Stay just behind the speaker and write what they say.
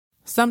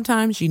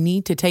Sometimes you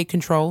need to take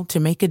control to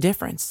make a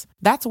difference.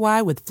 That's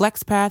why with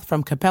FlexPath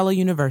from Capella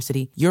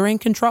University, you're in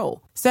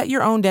control. Set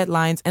your own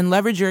deadlines and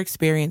leverage your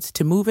experience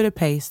to move at a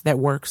pace that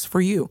works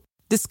for you.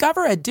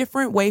 Discover a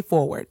different way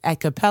forward at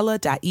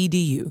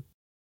capella.edu.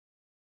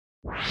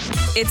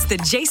 It's the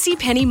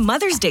JCPenney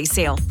Mother's Day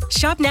sale.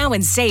 Shop now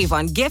and save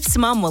on gifts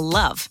mom will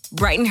love.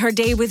 Brighten her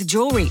day with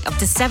jewelry up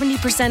to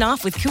 70%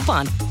 off with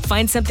coupon.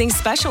 Find something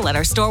special at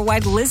our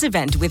store-wide Liz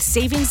event with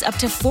savings up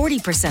to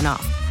 40%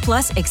 off.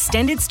 Plus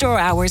extended store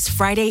hours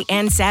Friday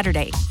and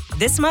Saturday.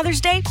 This Mother's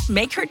Day,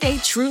 make her day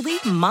truly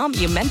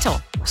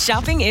monumental.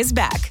 Shopping is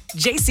back.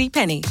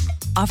 JCPenney.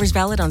 Offers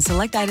valid on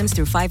select items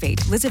through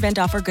 5/8. Liz event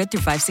offer good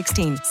through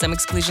 5/16. Some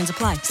exclusions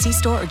apply. See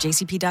store or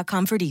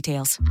jcp.com for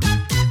details.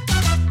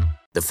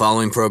 The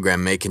following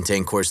program may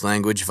contain coarse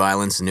language,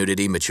 violence,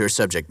 nudity, mature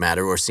subject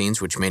matter, or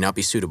scenes which may not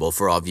be suitable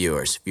for all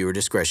viewers. Viewer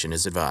discretion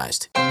is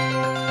advised.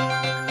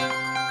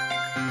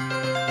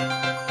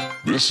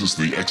 This is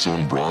the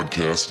X-Zone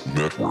Broadcast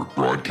Network,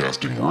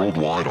 broadcasting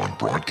worldwide on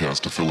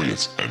broadcast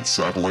affiliates and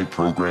satellite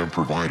program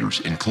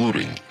providers,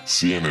 including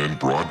CNN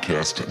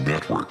Broadcast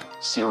Network,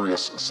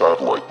 Sirius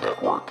Satellite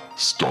Network,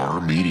 Star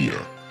Media,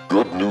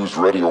 Good News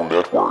Radio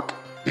Network,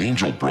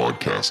 Angel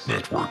Broadcast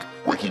Network,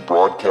 Wiki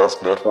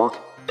Broadcast Network,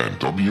 and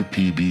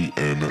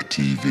WPBN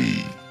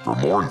TV. For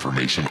more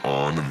information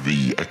on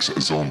the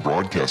X-Zone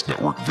Broadcast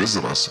Network,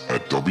 visit us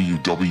at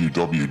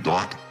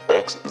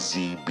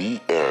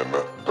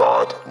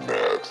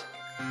www.xzbn.net.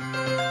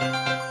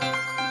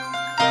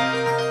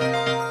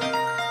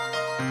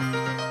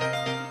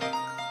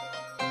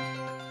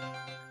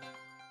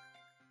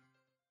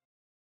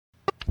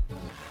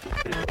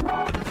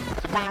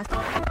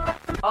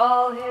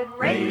 All Hit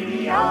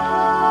Radio.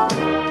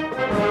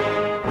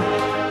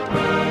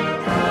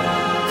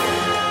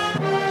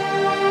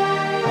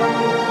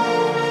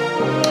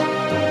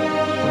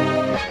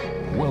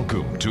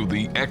 Welcome to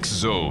the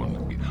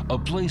X-Zone, a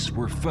place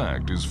where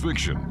fact is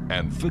fiction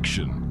and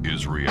fiction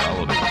is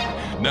reality.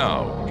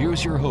 Now,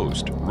 here's your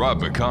host,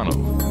 Rob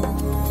McConnell.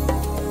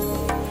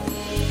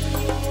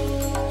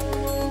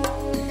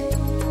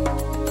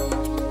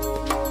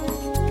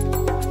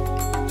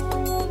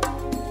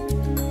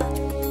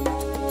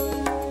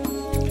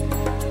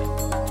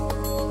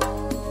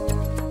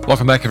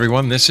 Welcome back,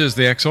 everyone. This is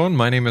the X-Zone.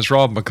 My name is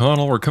Rob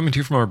McConnell. We're coming to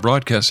you from our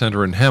broadcast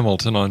center in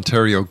Hamilton,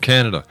 Ontario,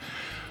 Canada.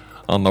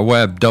 On the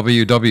web,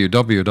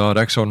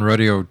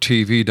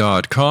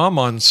 www.xzoneradiotv.com.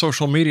 On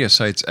social media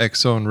sites,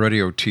 X-Zone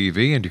Radio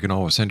TV. And you can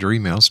always send your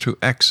emails to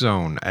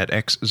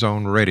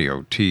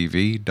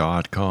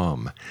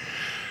xzone@xzoneradiotv.com.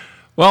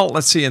 Well,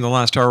 let's see. In the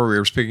last hour, we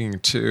were speaking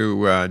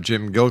to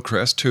Jim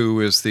Gilchrist,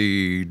 who is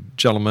the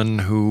gentleman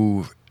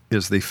who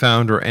is the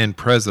founder and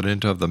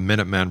president of the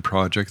Minuteman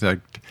Project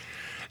that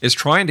is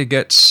trying to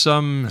get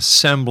some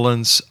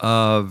semblance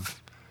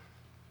of,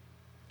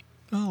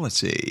 well, let's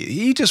see,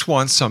 he just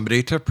wants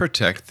somebody to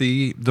protect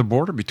the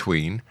border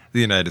between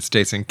the United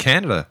States and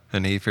Canada.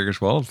 And he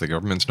figures, well, if the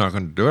government's not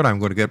going to do it, I'm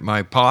going to get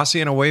my posse,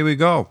 and away we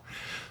go.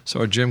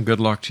 So, Jim, good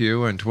luck to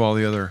you and to all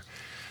the other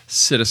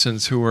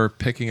citizens who are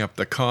picking up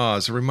the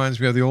cause. It reminds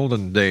me of the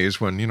olden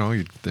days when,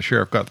 the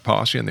sheriff got the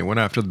posse and they went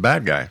after the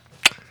bad guy.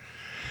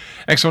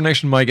 X-Zone,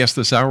 my guest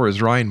this hour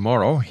is Ryan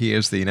MAURO. He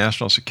is the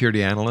National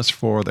Security Analyst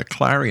for the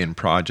Clarion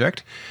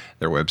Project.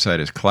 Their website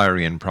is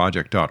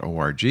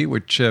clarionproject.org,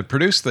 which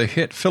produced the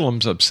hit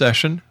films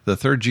Obsession, The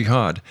Third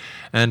Jihad,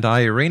 and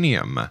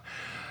Iranium.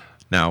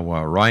 Now,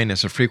 Ryan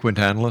is a frequent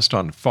analyst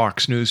on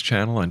Fox News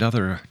Channel and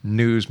other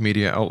news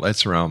media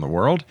outlets around the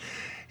world.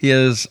 He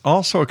is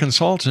also a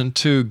consultant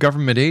to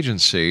government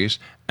agencies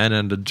and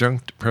an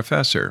adjunct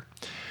professor.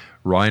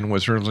 Ryan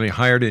was originally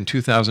hired in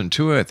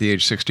 2002 at the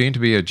age 16 to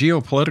be a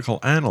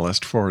geopolitical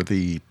analyst for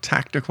the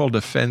Tactical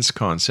Defense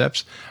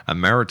Concepts, a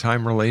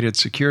maritime-related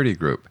security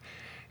group.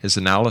 His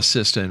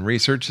analysis and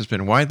research has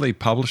been widely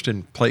published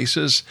in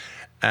places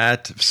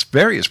at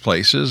various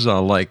places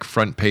like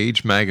Front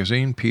Page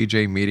Magazine,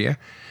 PJ Media,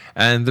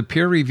 and the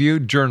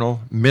peer-reviewed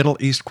journal Middle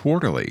East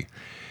Quarterly.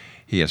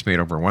 He has made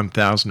over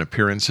 1,000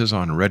 appearances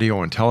on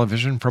radio and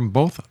television from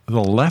both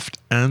the left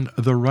and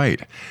the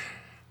right.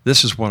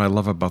 This is what I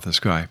love about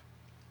this guy.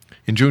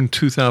 In June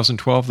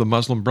 2012, the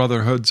Muslim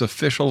Brotherhood's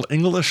official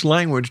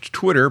English-language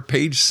Twitter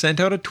page sent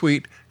out a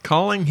tweet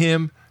calling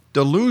him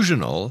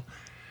delusional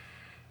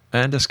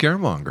and a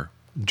scaremonger.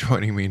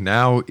 Joining me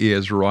now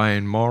is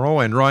Ryan MAURO.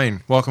 And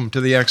Ryan, welcome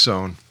to the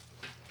X-Zone.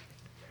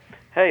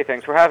 Hey,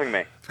 thanks for having me.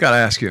 I've got to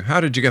ask you,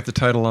 how did you get the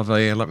title of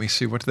a, let me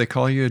see, what do they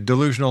call you?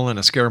 Delusional and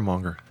a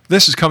scaremonger.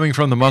 This is coming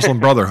from the Muslim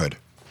Brotherhood.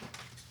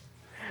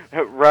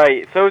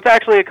 Right. So it's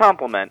actually a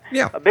compliment.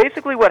 Yeah.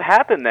 Basically what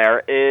happened there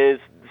is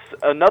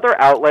another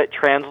outlet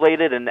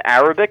translated an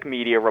Arabic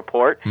media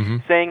report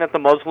saying that the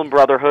Muslim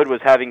Brotherhood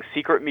was having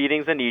secret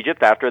meetings in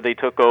Egypt after they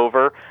took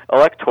over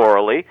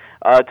electorally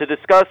to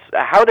discuss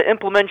how to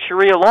implement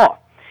Sharia law.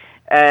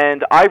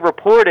 And I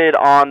reported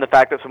on the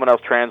fact that someone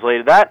else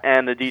translated that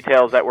and the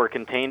details that were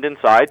contained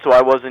inside, so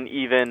I wasn't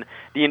even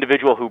the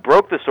individual who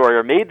broke the story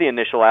or made the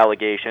initial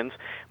allegations.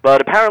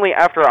 But apparently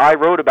after I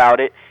wrote about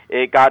it,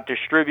 it got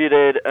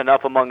distributed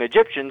enough among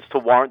Egyptians to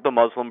warrant the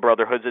Muslim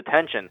Brotherhood's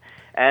attention.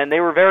 And they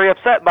were very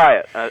upset by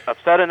it,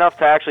 upset enough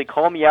to actually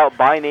call me out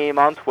by name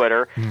on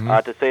Twitter,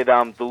 to say that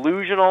I'm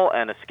delusional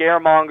and a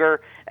scaremonger,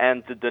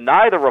 and to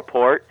deny the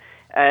report,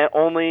 and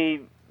only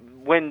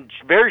when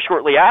very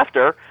shortly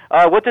after,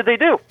 what did they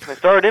do? They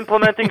started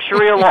implementing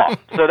Sharia law.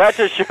 So that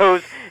just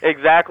shows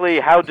exactly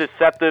how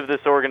deceptive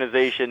this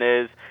organization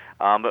is.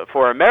 But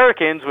for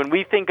Americans, when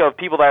we think of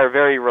people that are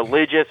very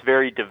religious,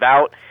 very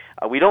devout,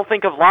 we don't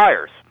think of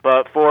liars.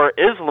 But for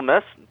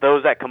Islamists,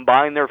 those that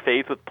combine their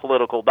faith with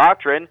political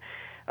doctrine,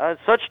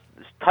 such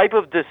type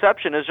of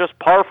deception is just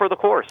par for the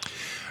course.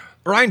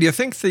 Ryan, do you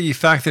think the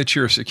fact that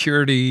you're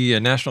a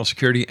national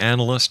security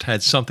analyst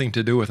had something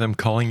to do with them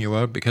calling you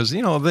out? Because,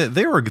 you know,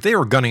 they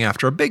were gunning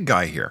after a big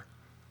guy here.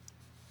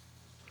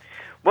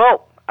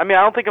 Well, I mean,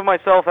 I don't think of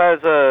myself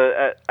as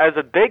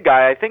a big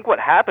guy. I think what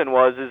happened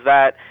is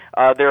that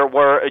there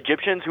were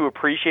Egyptians who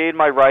appreciated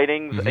my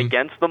writings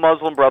against the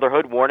Muslim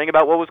Brotherhood, warning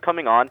about what was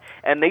coming on,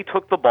 and they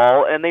took the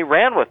ball and they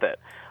ran with it.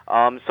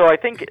 So I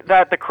think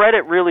that the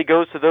credit really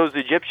goes to those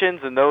Egyptians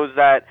and those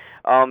that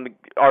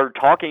are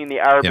talking in the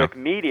Arabic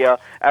media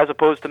as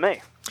opposed to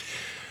me.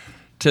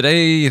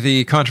 Today,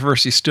 the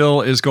controversy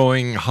still is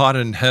going hot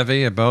and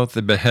heavy about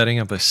the beheading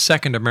of the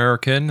second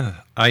American.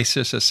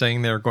 ISIS is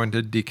saying they're going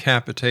to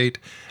decapitate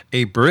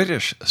a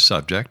British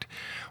subject.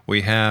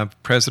 We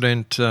have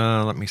President,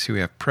 we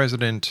have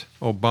President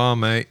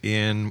Obama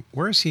in,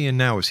 where is he in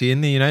now? Is he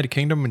in the United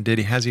Kingdom? And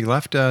has he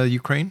left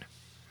Ukraine?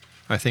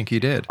 I think he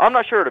did. I'm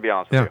not sure, to be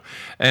honest with you.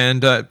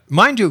 And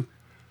mind you,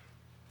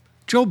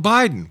 Joe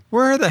Biden,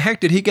 where the heck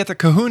did he get the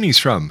kahunas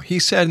from? He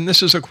said, and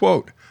this is a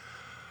quote,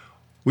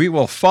 "We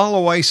will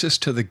follow ISIS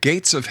to the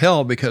gates of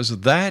hell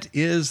because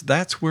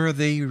that's where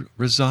they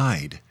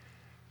reside."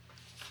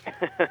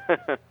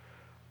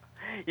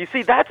 You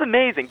see, that's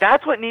amazing.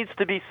 That's what needs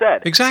to be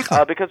said. Exactly.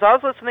 Because I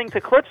was listening to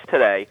clips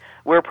today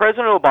where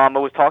President Obama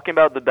was talking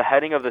about the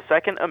beheading of the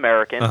second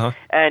American,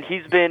 and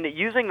he's been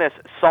using this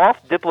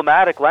soft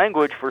diplomatic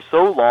language for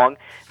so long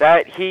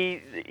that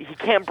he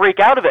can't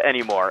break out of it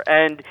anymore.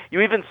 And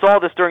you even saw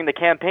this during the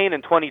campaign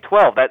in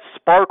 2012. That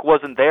spark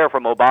wasn't there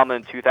from Obama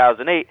in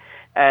 2008.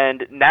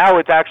 And now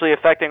it's actually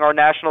affecting our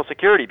national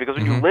security, because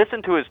when you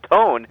listen to his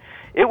tone,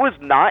 it was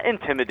not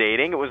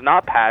intimidating, it was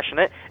not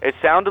passionate, it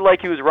sounded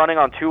like he was running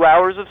on 2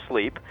 hours of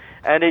sleep,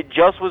 and it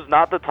just was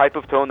not the type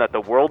of tone that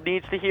the world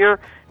needs to hear,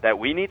 that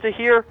we need to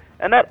hear,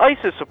 and that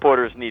ISIS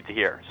supporters need to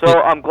hear.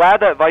 So I'm glad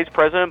that Vice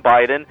President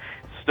Biden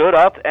stood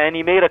up and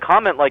he made a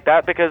comment like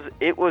that, because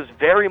it was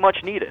very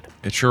much needed.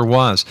 It sure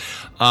was.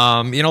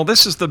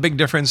 This is the big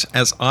difference,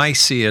 as I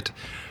see it,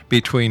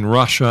 between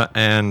Russia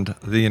and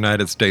the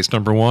United States.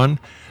 Number one,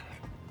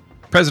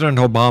 President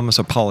Obama's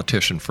a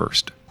politician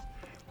first,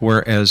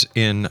 whereas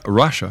in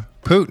Russia,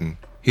 Putin,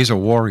 he's a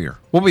warrior.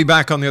 We'll be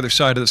back on the other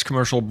side of this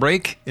commercial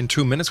break in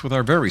 2 minutes with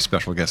our very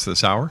special guest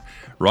this hour,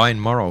 Ryan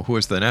MAURO, who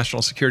is the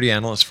National Security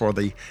Analyst for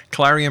the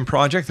Clarion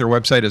Project. Their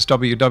website is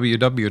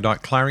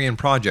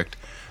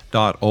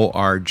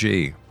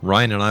www.clarionproject.org.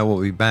 Ryan and I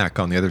will be back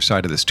on the other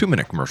side of this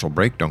 2-minute commercial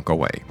break. Don't go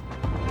away.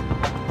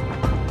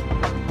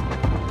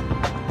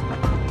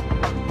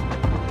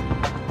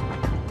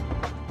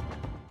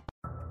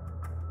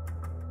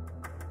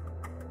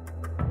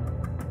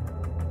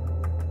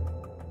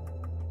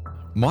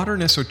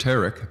 Modern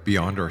Esoteric,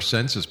 Beyond Our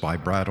Senses by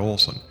Brad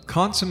Olson,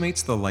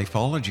 consummates the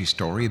lifeology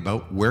story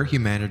about where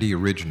humanity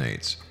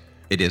originates.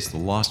 It is the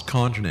lost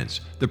continents,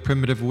 the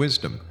primitive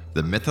wisdom,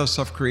 the mythos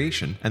of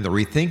creation, and the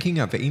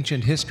rethinking of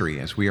ancient history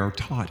as we are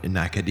taught in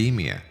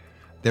academia.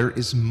 There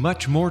is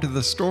much more to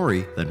the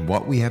story than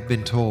what we have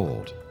been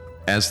told.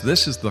 As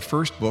this is the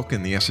first book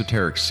in the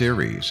Esoteric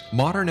series,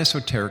 Modern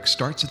Esoteric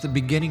starts at the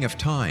beginning of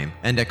time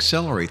and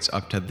accelerates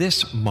up to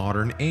this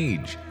modern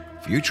age.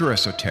 Future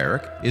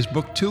Esoteric is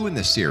book 2 in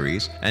the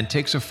series and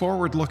takes a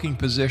forward-looking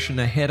position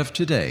ahead of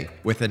today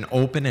with an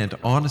open and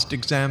honest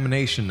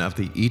examination of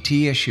the ET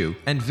issue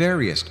and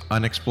various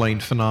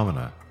unexplained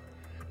phenomena.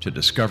 To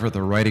discover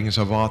the writings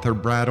of author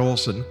Brad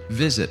Olson,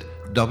 visit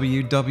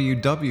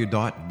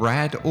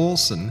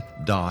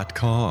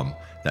www.bradolson.com.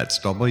 That's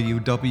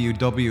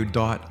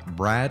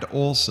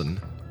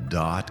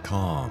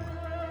www.bradolson.com.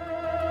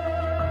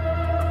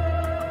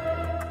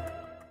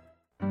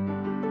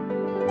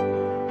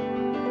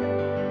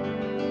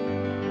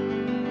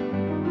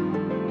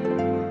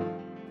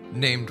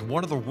 Named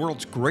one of the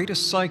world's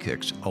greatest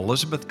psychics,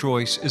 Elizabeth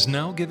Joyce is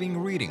now giving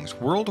readings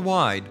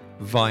worldwide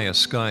via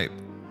Skype.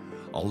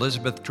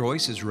 Elizabeth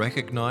Joyce is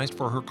recognized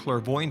for her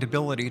clairvoyant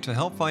ability to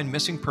help find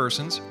missing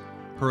persons,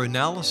 her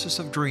analysis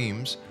of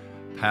dreams,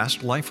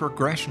 past life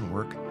regression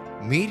work,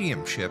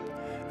 mediumship,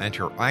 and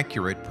her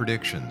accurate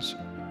predictions.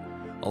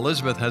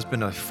 Elizabeth has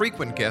been a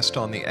frequent guest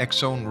on the X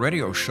Zone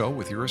radio show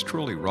with yours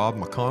truly, Rob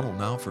McConnell,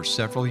 now for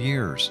several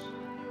years.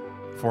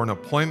 For an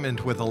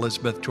appointment with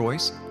Elizabeth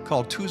Joyce,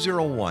 call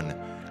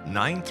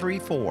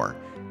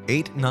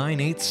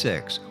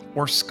 934-8986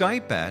 or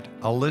Skype at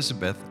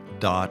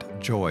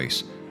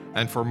elizabeth.joyce.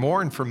 And for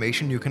more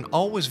information, you can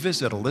always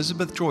visit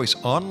Elizabeth Joyce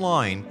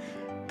online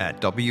at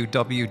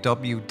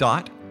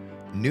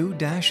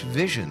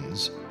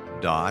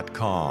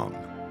www.new-visions.com.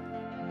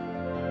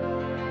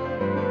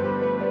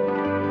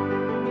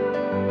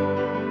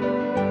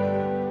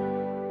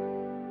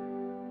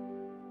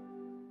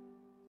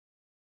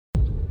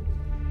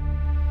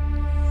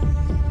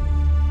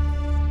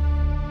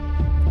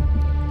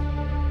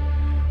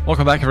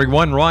 Welcome back,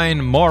 everyone.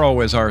 Ryan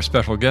MAURO is our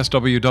special guest,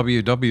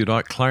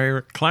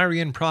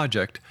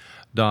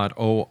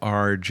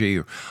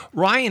 www.clarionproject.org.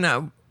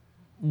 Ryan,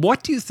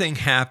 what do you think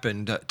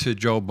happened to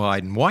Joe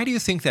Biden? Why do you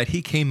think that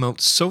he came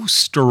out so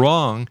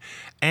strong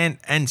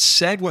and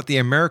said what the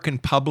American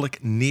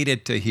public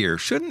needed to hear?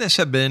 Shouldn't this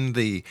have been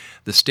the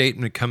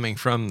statement coming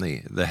from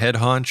the head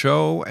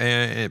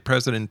honcho,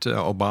 President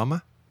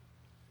Obama?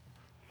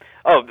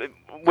 Oh,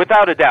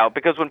 without a doubt,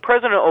 because when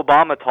President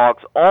Obama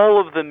talks, all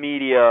of the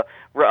media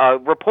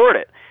report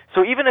it.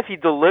 So even if he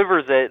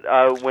delivers it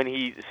when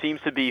he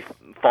seems to be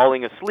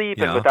falling asleep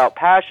and without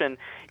passion,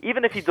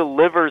 even if he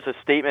delivers a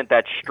statement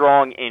that's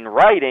strong in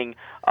writing,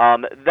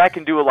 that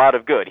can do a lot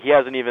of good. He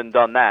hasn't even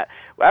done that.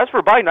 As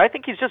for Biden, I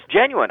think he's just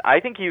genuine. I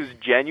think he was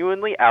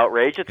genuinely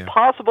outraged. It's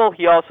possible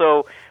he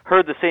also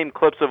heard the same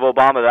clips of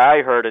Obama that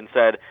I heard and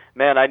said,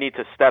 man, I need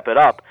to step it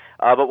up.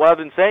 But what I've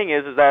been saying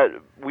is that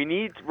we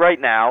need right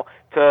now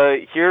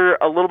to hear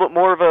a little bit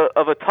more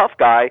of a tough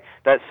guy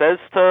that says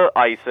to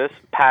ISIS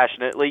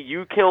passionately,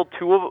 you killed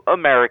 2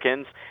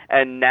 Americans,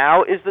 and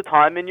now is the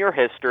time in your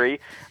history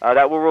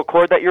that will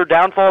record that your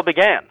downfall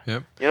began.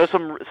 Yep. You know,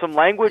 some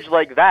language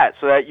like that,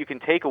 so that you can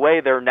take away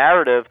their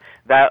narrative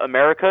that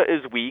America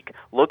is weak,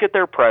 look at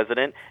their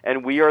president,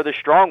 and we are the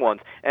strong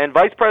ones. And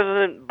Vice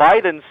President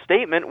Biden's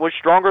statement was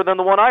stronger than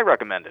the one I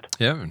recommended.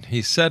 Yeah, and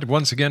he said,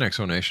 once again,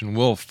 Exonation,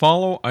 we'll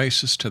follow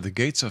ISIS to the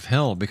gates of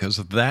hell because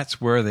that's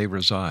where they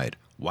reside.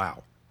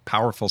 Wow,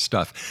 powerful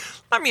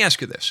stuff. Let me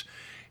ask you this.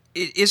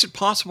 Is it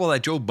possible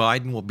that Joe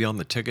Biden will be on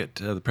the ticket,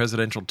 the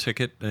presidential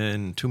ticket,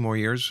 in 2 more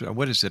years?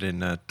 What is it, in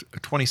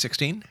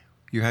 2016?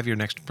 You have your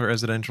next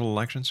presidential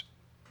elections?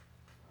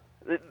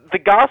 The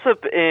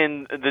gossip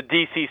in the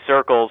D.C.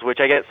 circles,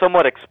 which I get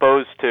somewhat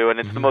exposed to, and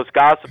it's the most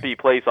gossipy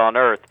place on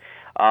earth,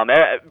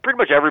 pretty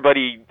much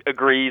everybody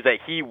agrees that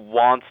he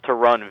wants to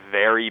run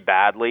very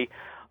badly.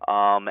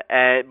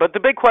 But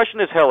the big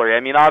question is Hillary. I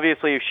mean,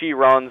 obviously, if she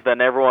runs,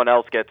 then everyone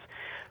else gets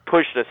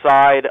pushed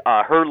aside.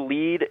 Her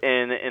lead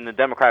in the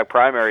Democratic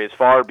primary is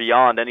far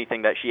beyond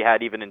anything that she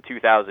had even in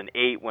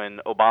 2008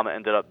 when Obama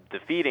ended up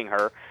defeating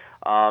her.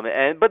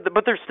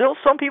 But there's still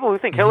some people who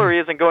think Hillary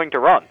isn't going to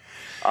run.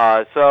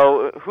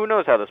 So who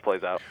knows how this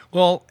plays out?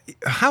 Well,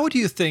 how do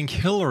you think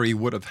Hillary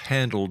would have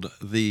handled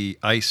the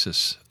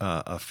ISIS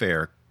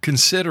affair,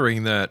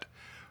 considering that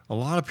a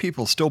lot of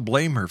people still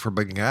blame her for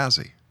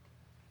Benghazi?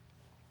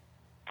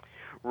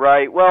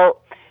 Right.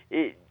 Well,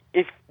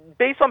 if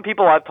based on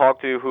people I've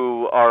talked to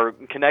who are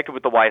connected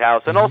with the White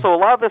House, and also a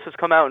lot of this has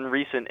come out in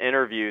recent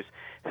interviews,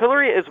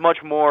 Hillary is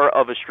much more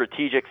of a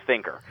strategic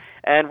thinker.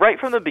 And right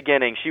from the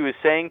beginning, she was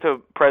saying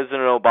to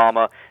President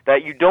Obama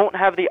that you don't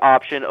have the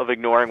option of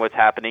ignoring what's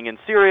happening in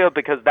Syria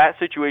because that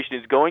situation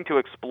is going to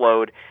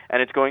explode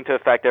and it's going to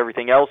affect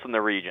everything else in the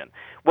region.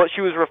 What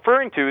she was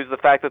referring to is the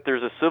fact that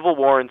there's a civil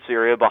war in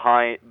Syria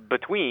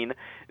between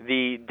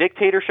the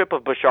dictatorship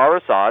of Bashar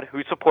Assad,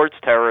 who supports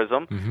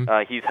terrorism.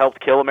 He's helped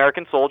kill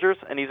American soldiers,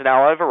 and he's an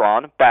ally of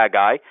Iran, bad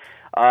guy,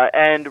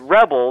 and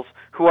rebels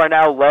who are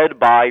now led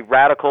by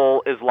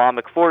radical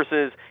Islamic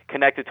forces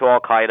connected to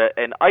Al-Qaeda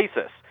and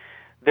ISIS.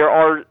 There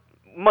are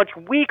much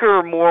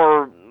weaker,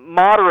 more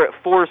moderate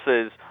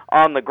forces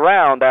on the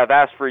ground that have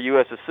asked for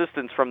U.S.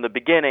 assistance from the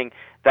beginning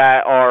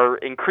that are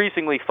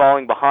increasingly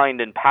falling behind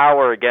in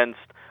power against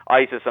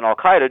ISIS and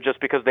Al-Qaeda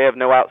just because they have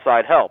no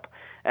outside help.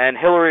 And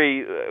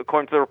Hillary,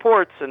 according to the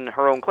reports and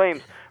her own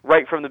claims,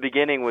 right from the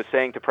beginning was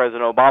saying to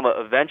President Obama,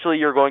 eventually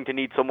you're going to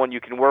need someone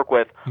you can work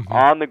with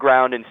on the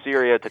ground in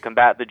Syria to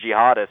combat the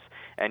jihadists,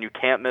 and you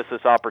can't miss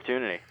this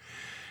opportunity.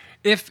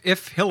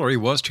 If Hillary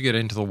was to get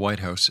into the White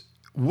House,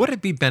 would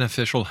it be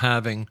beneficial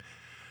having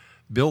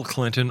Bill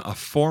Clinton, a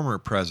former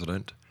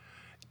president,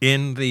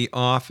 in the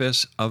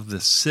office of the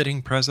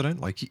sitting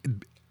president? Like,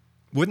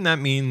 wouldn't that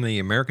mean the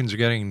Americans are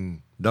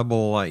getting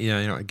double,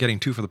 getting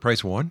 2 for the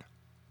price of 1?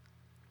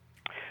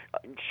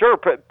 Sure,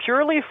 but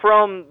purely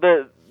from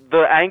the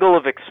angle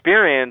of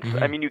experience,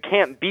 I mean, you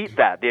can't beat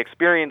that. The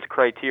experience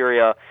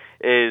criteria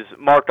is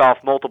marked off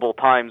multiple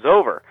times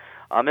over.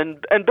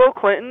 And Bill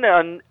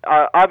Clinton,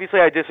 obviously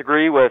I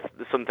disagree with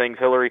some things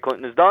Hillary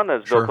Clinton has done,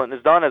 as Bill Clinton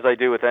has done, as I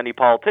do with any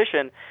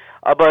politician.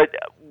 But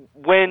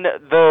when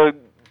the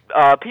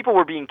people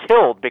were being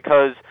killed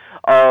because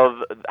of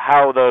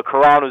how the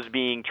Quran was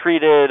being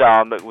treated,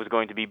 it was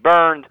going to be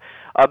burned,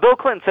 Bill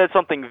Clinton said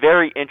something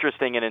very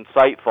interesting and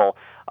insightful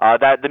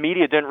that the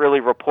media didn't really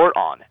report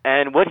on.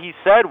 And what he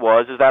said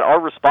is that our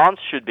response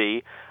should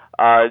be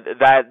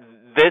that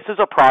this is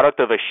a product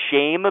of a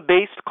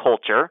shame-based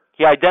culture.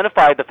 He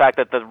identified the fact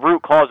that the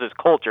root cause is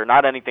culture,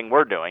 not anything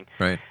we're doing.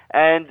 Right.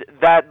 And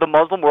that the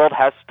Muslim world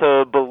has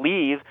to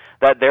believe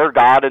that their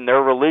God and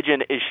their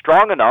religion is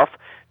strong enough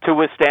to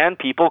withstand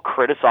people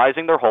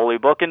criticizing their holy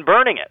book and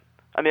burning it.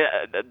 I mean,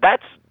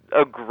 that's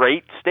a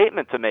great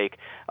statement to make.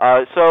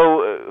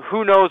 So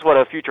who knows what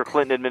a future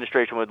Clinton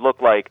administration would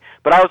look like,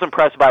 but I was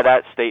impressed by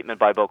that statement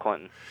by Bill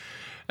Clinton.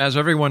 As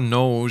everyone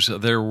knows,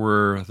 there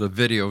were the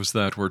videos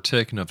that were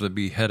taken of the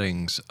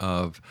beheadings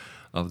of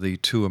the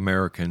two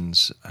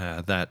Americans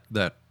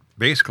that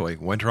basically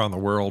went around the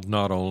world,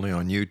 not only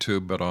on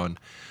YouTube but on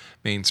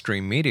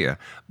mainstream media.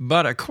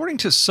 But according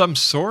to some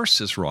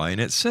sources, Ryan,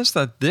 it says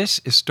that this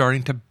is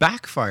starting to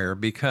backfire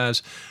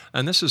because,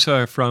 and this is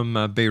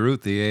from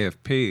Beirut, the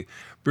AFP,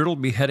 brutal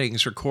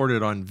beheadings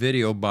recorded on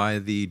video by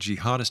the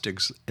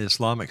jihadist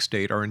Islamic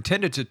State are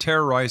intended to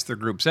terrorize the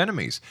group's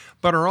enemies,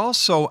 but are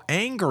also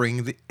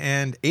angering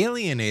and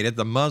alienated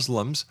the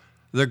Muslims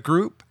the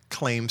group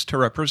claims to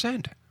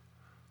represent.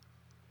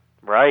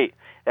 Right.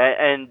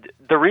 And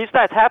the reason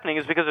that's happening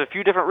is because of a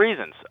few different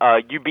reasons.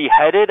 You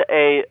beheaded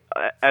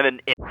an...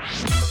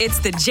 It's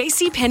the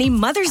JCPenney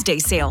Mother's Day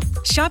sale.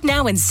 Shop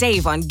now and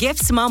save on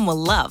gifts mom will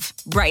love.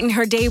 Brighten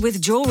her day with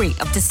jewelry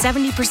up to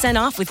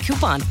 70% off with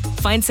coupon.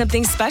 Find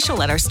something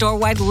special at our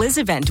store-wide Liz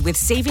event with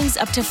savings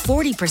up to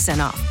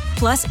 40% off.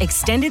 Plus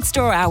extended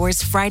store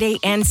hours Friday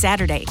and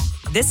Saturday.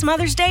 This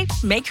Mother's Day,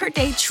 make her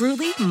day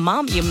truly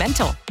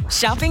monumental.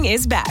 Shopping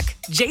is back.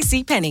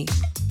 JCPenney.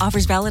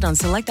 Offers valid on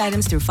select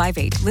items through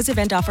 5/8. Liz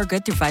event offer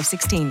good through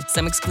 5/16.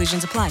 Some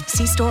exclusions apply.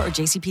 See store or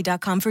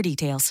jcp.com for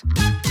details.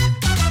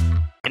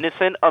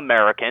 Innocent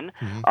American,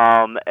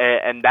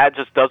 and that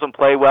just doesn't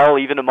play well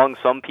even among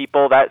some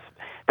people that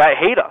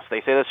hate us.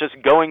 They say that's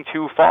just going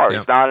too far.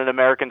 He's not an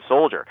American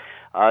soldier.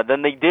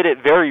 Then they did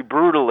it very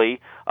brutally,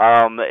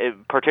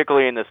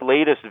 particularly in this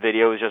latest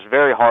video. It was just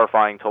very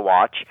horrifying to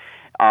watch.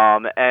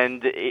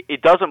 And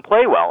it doesn't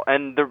play well.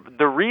 And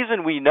the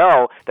reason we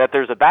know that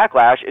there's a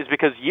backlash is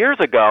because years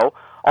ago,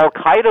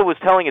 Al-Qaeda was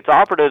telling its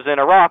operatives in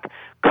Iraq,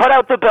 cut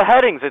out the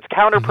beheadings, it's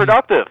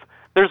counterproductive.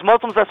 There's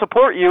Muslims that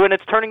support you, and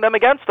it's turning them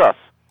against us.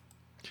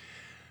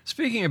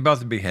 Speaking about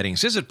the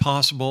beheadings, is it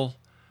possible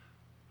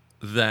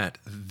that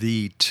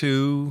the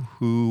two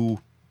who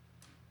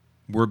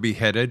were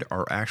beheaded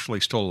are actually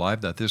still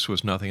alive, that this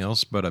was nothing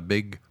else but a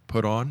big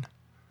put-on?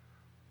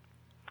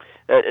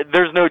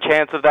 There's no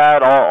chance of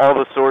that. All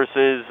the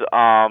sources,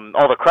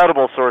 all the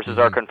credible sources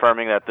are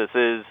confirming that this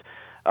is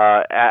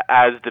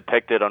as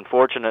depicted,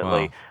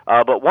 unfortunately.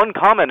 Wow. But one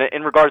comment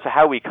in regards to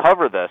how we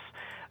cover this,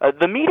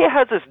 the media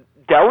has this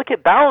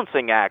delicate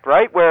balancing act,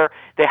 right, where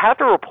they have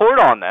to report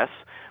on this,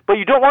 but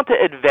you don't want to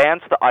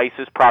advance the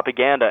ISIS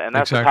propaganda, and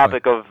that's the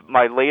topic of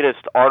my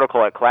latest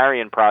article at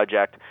Clarion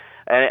Project.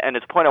 And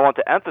it's a point I want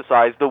to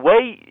emphasize. The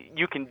way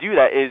you can do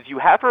that is you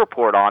have to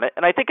report on it,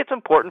 and I think it's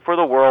important for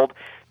the world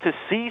to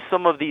see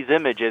some of these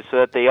images so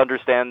that they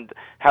understand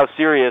how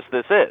serious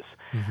this is.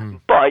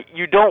 But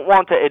you don't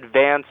want to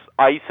advance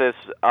ISIS,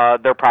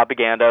 their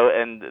propaganda,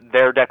 and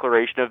their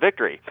declaration of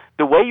victory.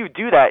 The way you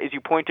do that is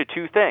you point to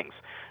two things.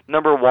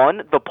 Number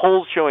one, the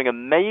polls showing a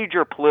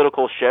major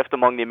political shift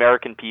among the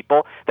American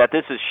people, that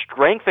this is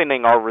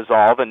strengthening our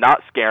resolve and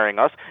not scaring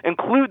us.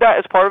 Include that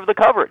as part of the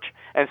coverage.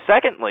 And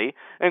secondly,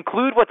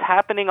 include what's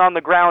happening on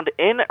the ground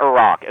in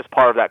Iraq as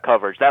part of that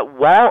coverage. That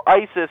while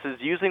ISIS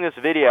is using this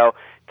video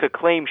to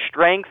claim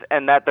strength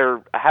and that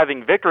they're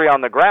having victory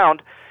on the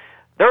ground,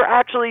 they're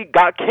actually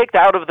got kicked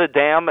out of the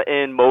dam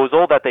in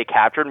Mosul that they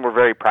captured and were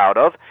very proud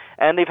of,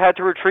 and they've had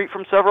to retreat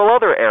from several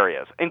other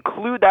areas.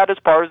 Include that as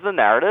part of the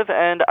narrative,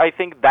 and I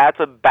think that's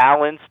a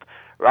balanced,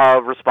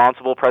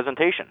 responsible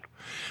presentation.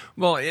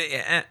 Well,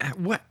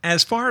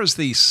 as far as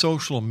the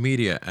social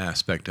media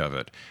aspect of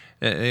it,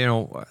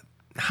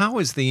 how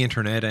is the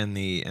internet and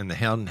the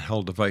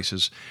handheld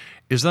devices,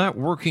 is that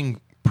working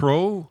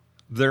pro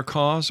their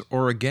cause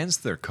or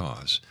against their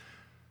cause?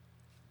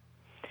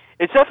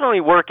 It's definitely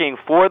working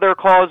for their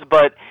cause,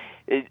 but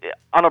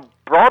on a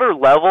broader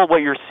level,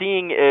 what you're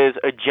seeing is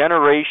a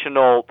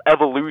generational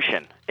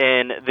evolution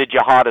in the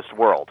jihadist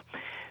world.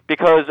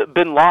 Because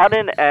bin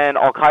Laden and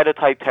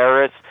Al-Qaeda-type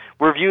terrorists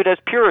were viewed as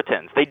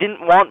Puritans. They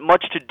didn't want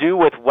much to do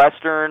with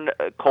Western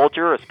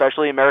culture,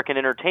 especially American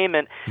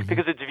entertainment,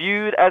 because it's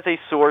viewed as a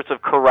source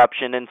of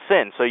corruption and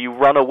sin, so you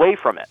run away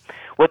from it.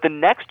 What the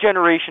next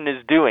generation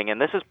is doing, and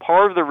this is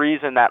part of the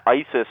reason that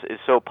ISIS is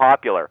so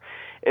popular,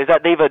 is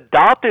that they've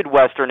adopted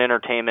Western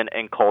entertainment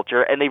and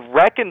culture, and they've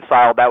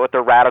reconciled that with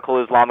their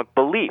radical Islamic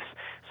beliefs.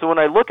 So when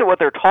I look at what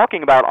they're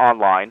talking about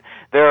online,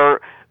 they're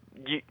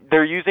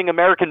using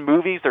American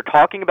movies, they're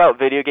talking about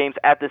video games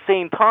at the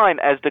same time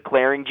as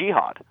declaring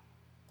jihad.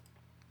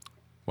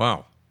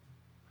 Wow.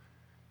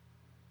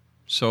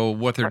 So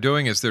what they're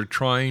doing is they're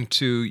trying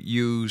to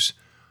use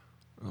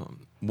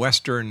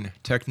Western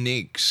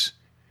techniques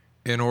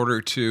in order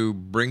to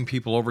bring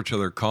people over to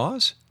their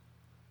cause?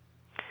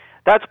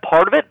 That's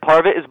part of it.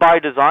 Part of it is by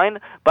design,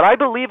 but I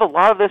believe a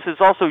lot of this is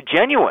also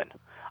genuine.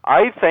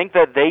 I think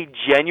that they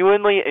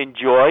genuinely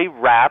enjoy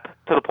rap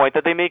to the point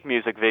that they make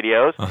music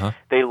videos.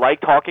 They like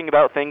talking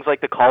about things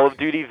like the Call of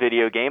Duty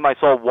video game. I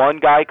saw one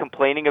guy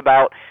complaining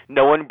about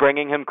no one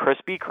bringing him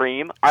Krispy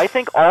Kreme. I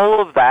think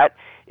all of that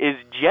is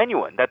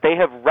genuine, that they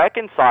have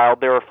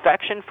reconciled their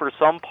affection for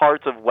some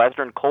parts of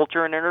Western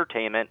culture and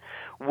entertainment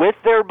with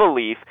their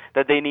belief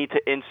that they need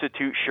to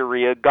institute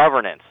Sharia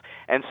governance.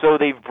 And so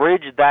they've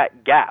bridged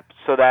that gap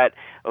so that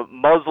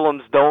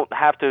Muslims don't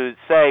have to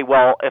say,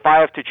 well, if I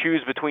have to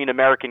choose between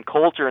American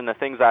culture and the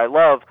things I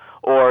love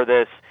or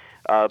this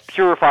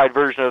purified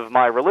version of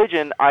my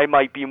religion, I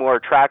might be more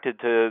attracted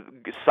to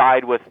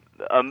side with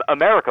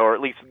America, or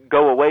at least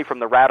go away from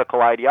the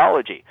radical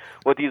ideology.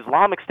 What the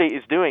Islamic State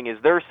is doing is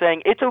they're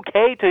saying it's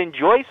okay to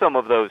enjoy some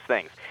of those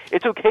things.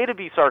 It's okay to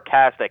be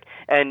sarcastic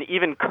and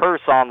even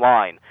curse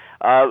online.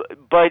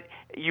 But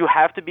you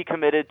have to be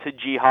committed to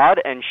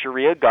jihad and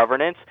Sharia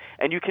governance,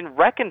 and you can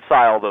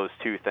reconcile those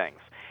two things.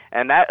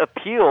 And that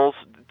appeals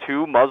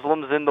to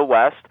Muslims in the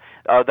West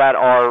that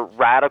are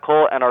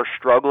radical and are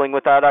struggling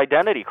with that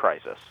identity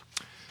crisis.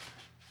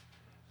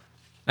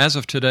 As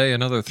of today,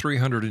 another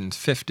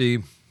 350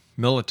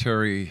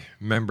 military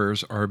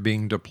members are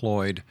being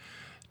deployed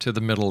to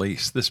the Middle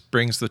East. This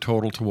brings the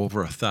total to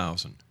over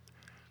 1,000.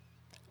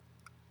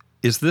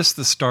 Is this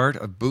the start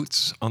of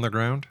boots on the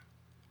ground?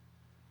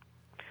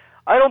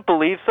 I don't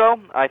believe so.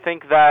 I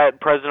think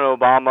that President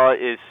Obama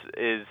is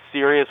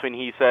serious when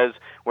he says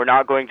we're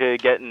not going to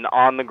get an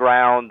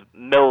on-the-ground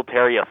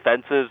military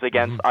offensives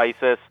against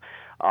ISIS.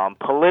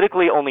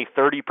 Politically, only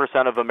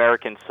 30% of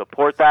Americans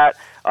support that,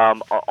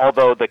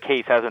 although the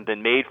case hasn't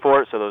been made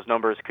for it, so those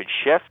numbers could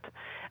shift.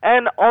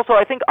 And also,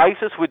 I think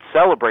ISIS would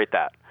celebrate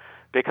that,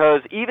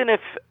 because even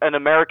if an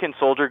American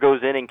soldier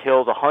goes in and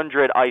kills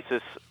 100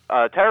 ISIS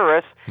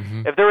terrorists,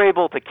 if they're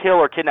able to kill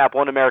or kidnap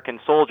one American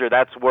soldier,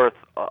 that's worth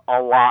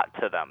a lot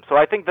to them. So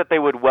I think that they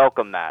would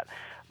welcome that.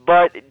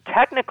 But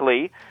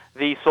technically,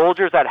 the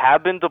soldiers that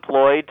have been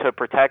deployed to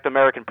protect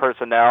American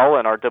personnel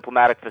and our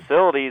diplomatic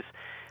facilities,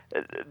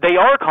 they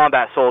are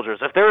combat soldiers.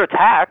 If they're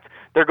attacked,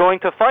 they're going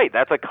to fight.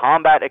 That's a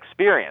combat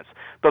experience.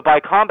 But by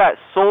combat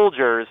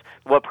soldiers,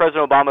 what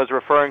President Obama is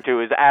referring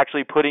to is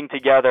actually putting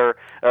together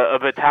a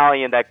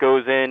battalion that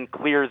goes in,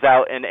 clears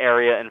out an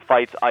area, and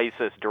fights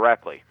ISIS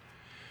directly.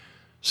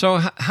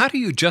 So how do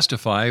you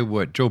justify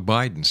what Joe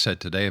Biden said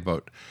today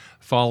about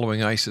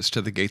following ISIS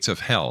to the gates of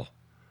hell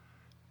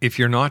if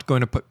you're not going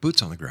to put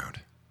boots on the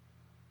ground?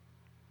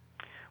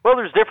 Well,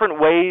 there's different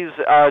ways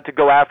to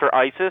go after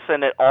ISIS,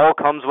 and it all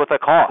comes with a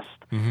cost.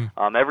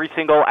 Every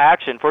single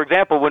action. For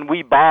example, when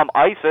we bomb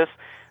ISIS,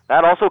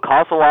 that also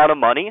costs a lot of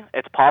money.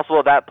 It's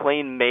possible that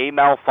plane may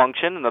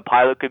malfunction and the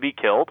pilot could be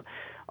killed.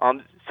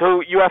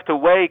 So you have to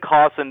weigh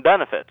costs and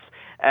benefits.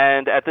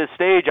 And at this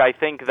stage, I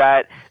think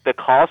that the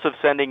cost of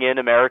sending in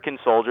American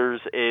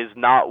soldiers is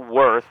not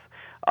worth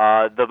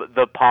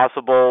the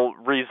possible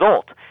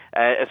result,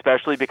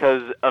 especially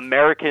because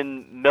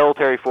American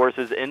military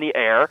forces in the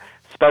air,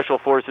 special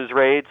forces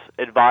raids,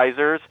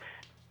 advisors,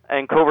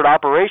 and covert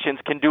operations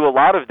can do a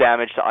lot of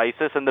damage to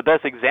ISIS, and the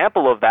best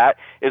example of that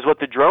is what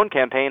the drone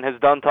campaign has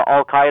done to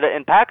al-Qaeda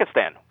in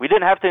Pakistan. We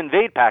didn't have to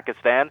invade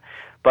Pakistan,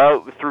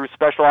 but through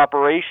special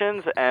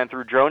operations and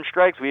through drone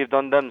strikes, we have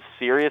done them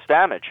serious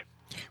damage.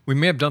 We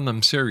may have done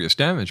them serious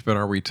damage, but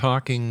are we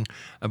talking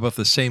about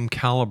the same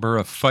caliber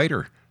of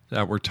fighter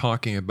that we're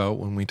talking about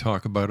when we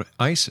talk about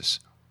ISIS?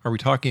 Are we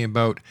talking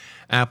about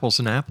apples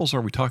and apples, or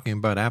are we talking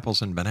about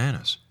apples and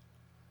bananas?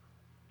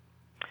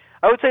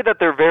 I would say that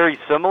they're very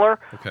similar,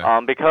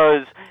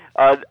 because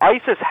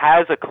ISIS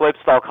has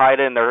eclipsed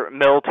al-Qaeda in their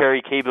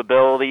military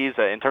capabilities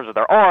in terms of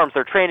their arms,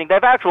 their training. They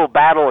have actual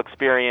battle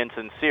experience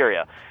in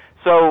Syria.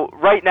 So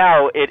right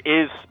now,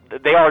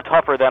 they are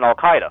tougher than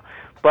al-Qaeda.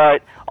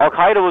 But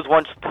al-Qaeda was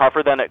once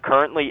tougher than it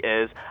currently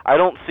is. I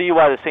don't see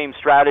why the same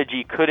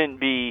strategy couldn't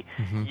be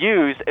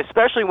used,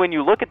 especially when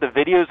you look at the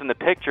videos and the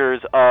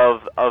pictures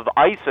of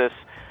ISIS.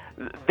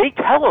 They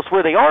tell us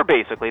where they are,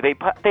 basically. They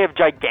have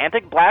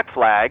gigantic black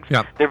flags.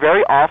 Yep. They're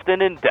very often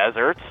in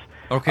deserts.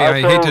 Okay, I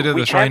hate to do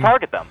this, Ryan. We can't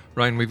target them.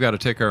 Ryan, we've got to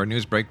take our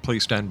news break.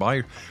 Please stand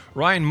by.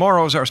 Ryan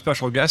MAURO is our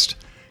special guest,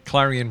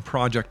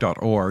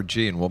 clarionproject.org,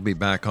 and we'll be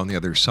back on the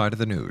other side of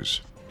the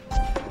news.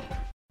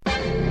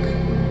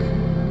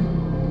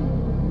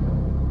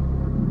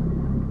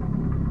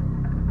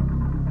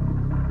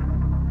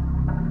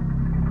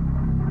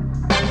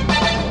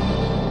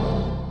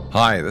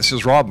 Hi, this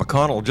is Rob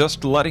McConnell,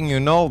 just letting you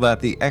know that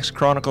the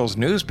X-Chronicles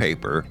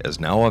newspaper is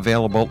now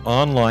available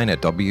online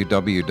at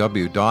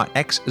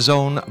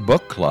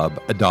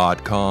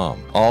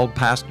www.xzonebookclub.com. All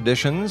past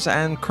editions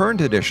and current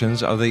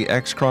editions of the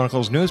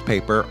X-Chronicles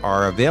newspaper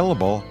are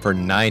available for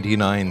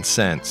 99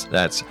 cents.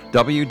 That's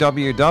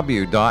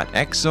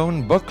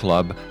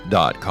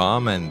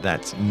www.xzonebookclub.com, and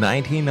that's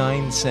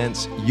 99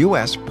 cents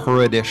US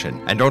per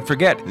edition. And don't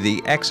forget,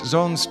 the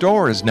X-Zone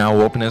store is now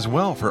open as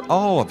well for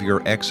all of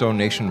your X-Zone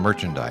Nation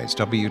merchandise.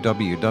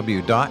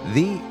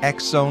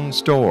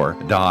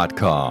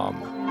 www.thexzonestore.com.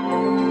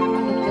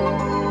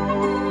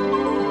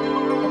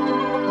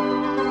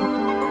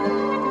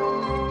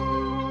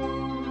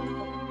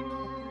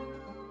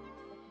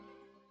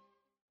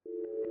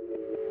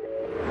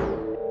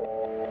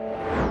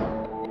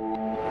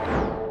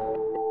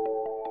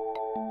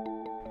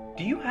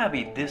 have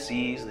a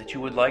dis-ease that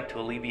you would like to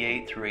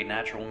alleviate through a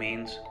natural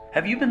means?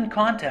 Have you been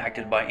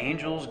contacted by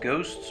angels,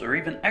 ghosts, or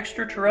even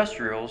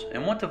extraterrestrials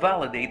and want to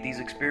validate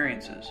these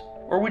experiences?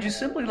 Or would you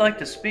simply like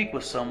to speak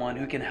with someone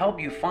who can help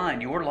you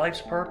find your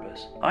life's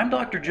purpose? I'm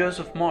Dr.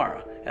 Joseph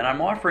MAURO, and I'm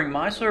offering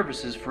my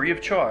services free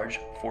of charge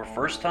for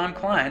first-time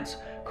clients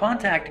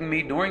contacting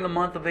me during the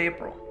month of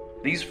April.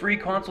 These free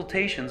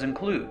consultations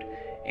include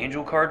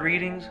angel card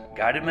readings,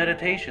 guided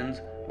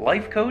meditations,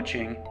 life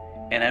coaching,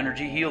 and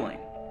energy healing.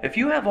 If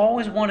you have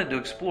always wanted to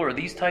explore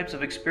these types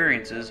of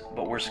experiences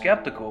but were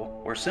skeptical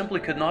or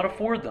simply could not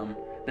afford them,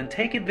 then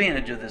take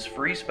advantage of this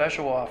free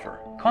special offer.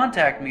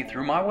 Contact me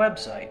through my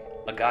website,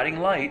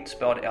 aguidinglight,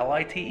 spelled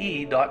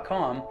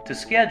LITE.com, to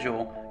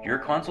schedule your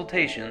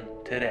consultation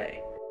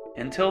today.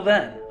 Until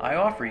then, I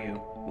offer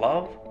you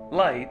love,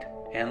 light,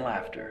 and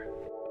laughter.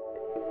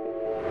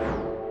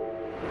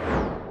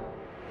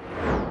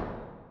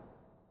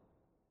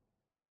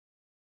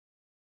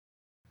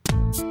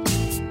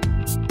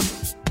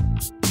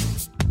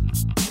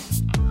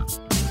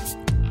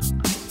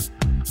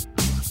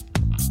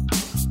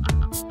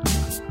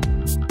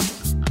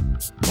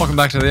 Welcome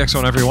back to the X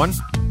Zone, everyone.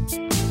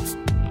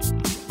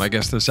 My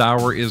guest this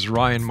hour is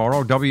Ryan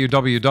MAURO,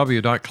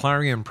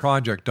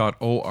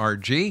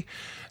 www.clarionproject.org.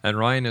 And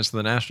Ryan is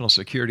the National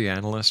Security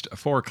Analyst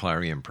for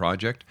Clarion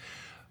Project,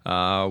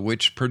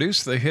 which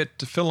produced the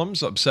hit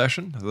films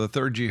Obsession, The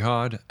Third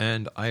Jihad,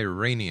 and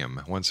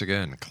Iranium. Once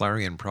again,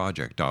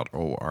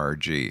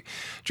 clarionproject.org.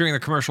 During the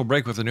commercial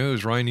break with the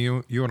news, Ryan,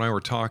 you and I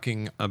were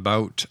talking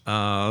about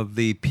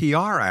the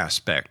PR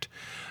aspect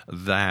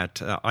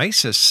that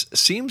ISIS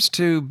seems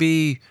to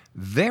be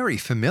very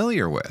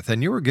familiar with.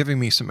 And you were giving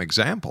me some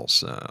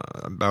examples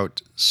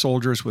about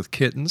soldiers with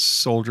kittens,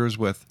 soldiers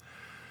with...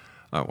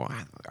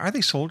 are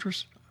they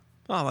soldiers?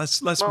 Oh, let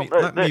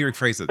me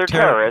rephrase it. They're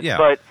terrorists, yeah.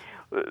 But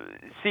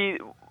see,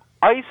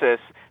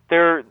 ISIS,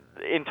 they're,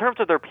 in terms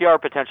of their PR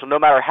potential, no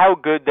matter how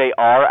good they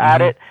are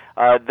at it,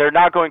 they're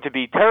not going to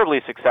be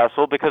terribly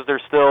successful because they're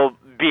still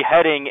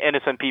beheading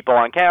innocent people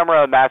on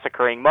camera,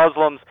 massacring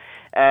Muslims,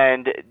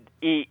 and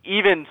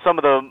even some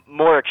of the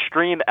more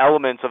extreme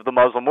elements of the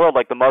Muslim world,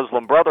 like the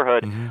Muslim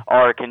Brotherhood,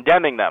 are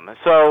condemning them.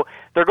 So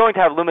they're going to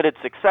have limited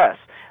success.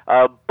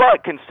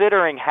 But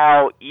considering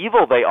how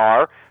evil they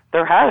are,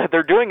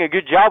 they're doing a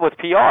good job with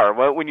PR.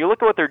 When you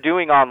look at what they're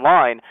doing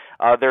online,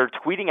 they're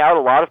tweeting out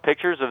a lot of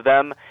pictures of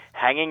them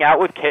hanging out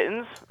with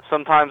kittens,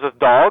 sometimes with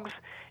dogs,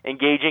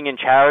 engaging in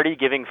charity,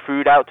 giving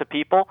food out to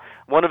people.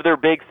 One of their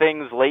big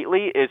things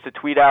lately is to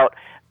tweet out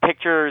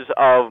pictures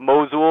of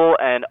Mosul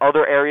and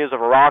other areas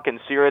of Iraq and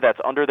Syria that's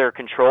under their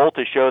control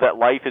to show that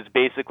life is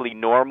basically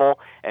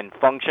normal and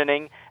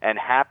functioning and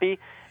happy.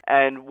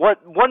 And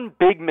one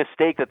big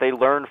mistake that they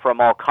learned from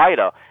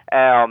Al-Qaeda,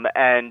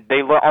 and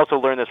they also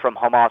learned this from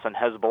Hamas and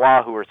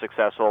Hezbollah, who were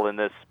successful in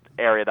this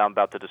area that I'm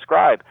about to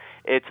describe,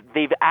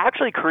 they've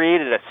actually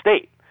created a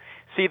state.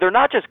 See, they're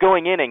not just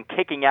going in and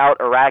kicking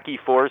out Iraqi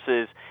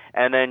forces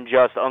and then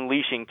just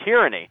unleashing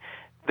tyranny.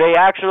 They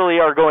actually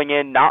are going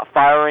in, not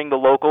firing the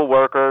local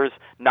workers,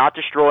 not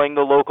destroying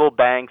the local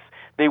banks.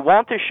 They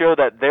want to show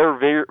that their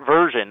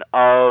version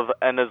of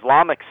an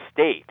Islamic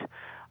state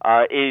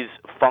is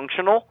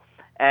functional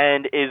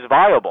and is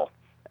viable.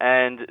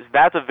 And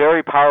that's a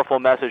very powerful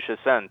message to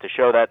send, to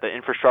show that the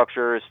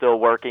infrastructure is still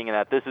working and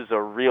that this is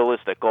a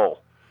realistic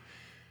goal.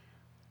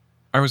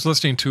 I was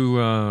listening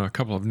to a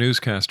couple of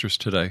newscasters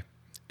today,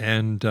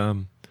 and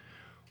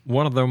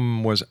one of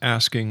them was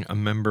asking a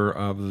member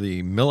of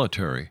the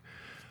military,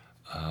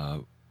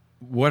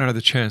 what are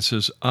the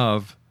chances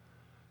of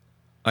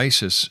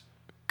ISIS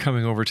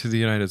coming over to the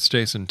United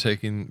States and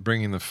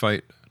bringing the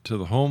fight to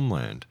the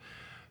homeland?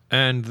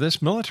 And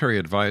this military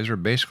advisor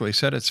basically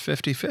said it's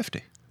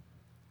 50-50.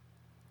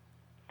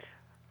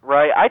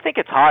 Right. I think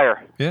it's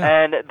higher. Yeah.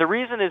 And the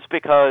reason is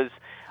because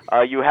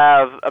you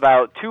have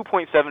about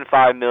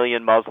 2.75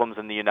 million Muslims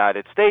in the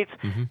United States,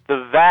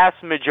 the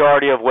vast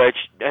majority of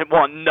which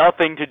want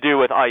nothing to do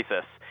with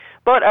ISIS.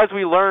 But as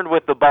we learned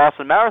with the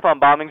Boston Marathon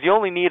bombings, you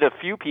only need a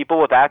few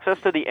people with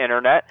access to the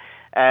Internet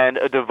and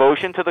a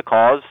devotion to the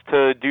cause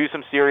to do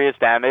some serious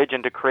damage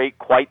and to create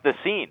quite the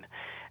scene.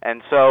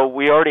 And so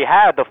we already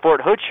had the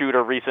Fort Hood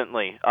shooter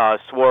recently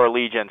swore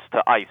allegiance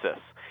to ISIS.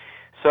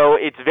 So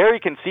it's very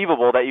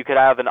conceivable that you could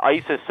have an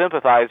ISIS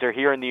sympathizer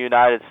here in the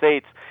United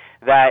States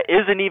that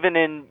isn't even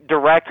in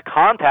direct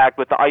contact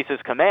with the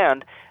ISIS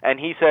command, and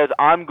he says,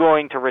 I'm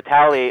going to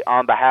retaliate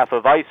on behalf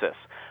of ISIS.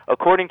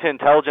 According to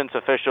intelligence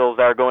officials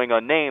that are going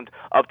unnamed,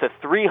 up to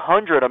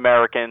 300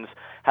 Americans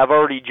have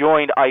already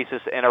joined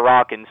ISIS in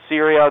Iraq and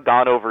Syria,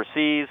 gone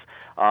overseas.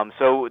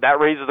 So that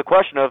raises the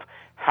question of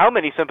how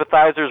many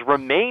sympathizers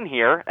remain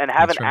here and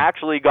haven't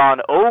actually gone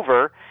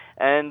over.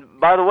 And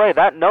by the way,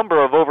 that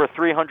number of over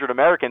 300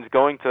 Americans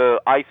going to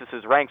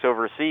ISIS's ranks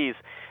overseas,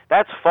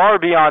 that's far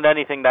beyond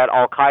anything that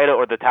Al-Qaeda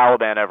or the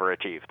Taliban ever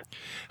achieved.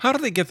 How do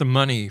they get the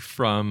money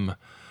from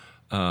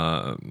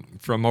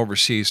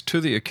overseas to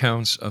the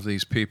accounts of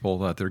these people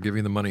that they're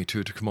giving the money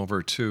to come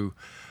over to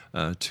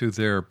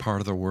their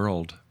part of the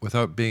world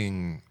without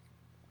being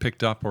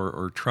picked up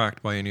or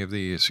tracked by any of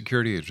the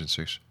security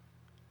agencies?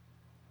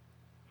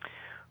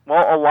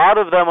 Well, a lot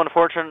of them,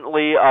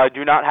 unfortunately,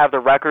 do not have the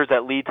records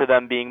that lead to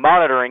them being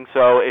monitoring.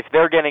 So if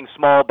they're getting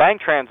small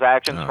bank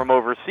transactions from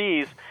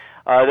overseas,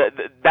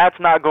 that's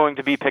not going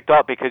to be picked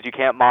up because you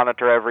can't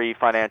monitor every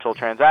financial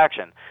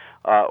transaction.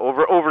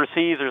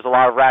 Overseas, there's a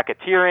lot of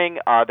racketeering.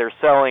 They're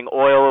selling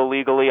oil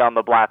illegally on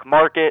the black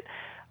market.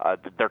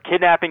 They're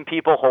kidnapping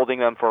people, holding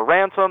them for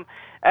ransom.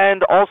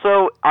 And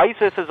also,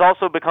 ISIS has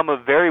also become a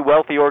very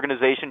wealthy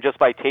organization just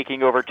by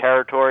taking over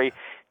territory,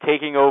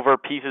 taking over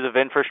pieces of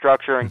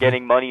infrastructure and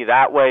getting money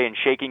that way and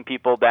shaking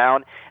people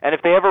down. And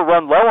if they ever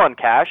run low on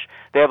cash,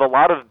 they have a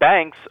lot of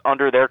banks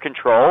under their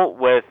control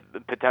with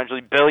potentially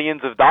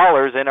billions of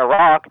dollars in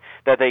Iraq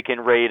that they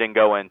can raid and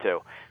go into.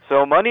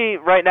 So money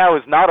right now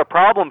is not a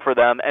problem for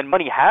them, and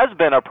money has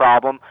been a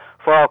problem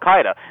for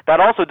Al-Qaeda.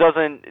 That also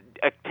doesn't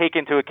take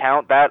into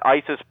account that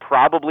ISIS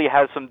probably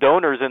has some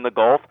donors in the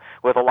Gulf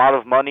with a lot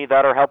of money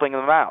that are helping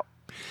them out.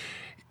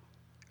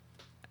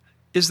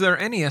 Is there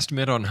any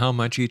estimate on how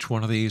much each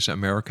one of these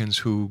Americans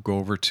who go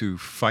over to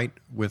fight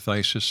with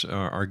ISIS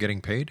are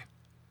getting paid?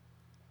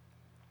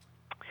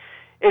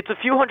 It's a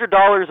few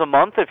 $100s a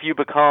month if you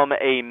become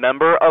a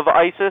member of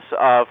ISIS,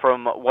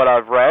 from what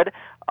I've read.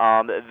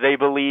 They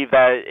believe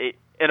that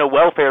in a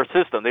welfare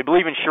system. They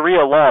believe in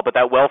Sharia law, but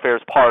that welfare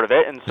is part of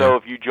it. And so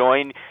if you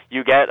join,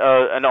 you get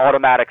an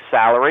automatic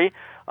salary.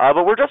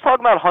 But we're just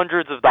talking about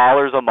hundreds of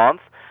dollars a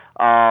month.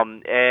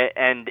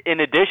 And in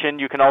addition,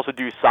 you can also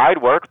do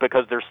side work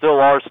because there still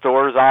are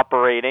stores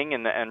operating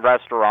and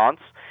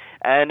restaurants.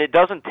 And it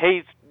doesn't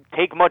take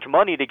much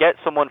money to get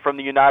someone from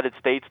the United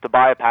States to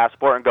buy a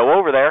passport and go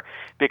over there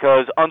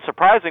because,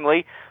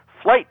 unsurprisingly,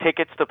 flight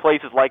tickets to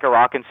places like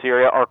Iraq and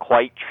Syria are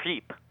quite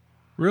cheap.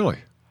 Really?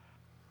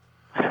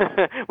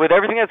 With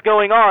everything that's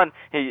going on,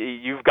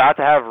 you've got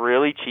to have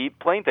really cheap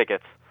plane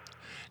tickets.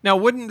 Now,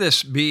 wouldn't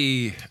this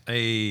be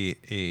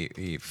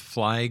a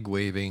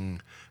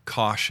flag-waving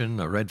caution,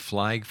 a red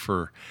flag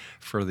for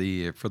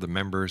the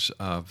members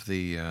of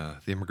the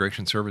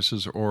immigration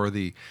services or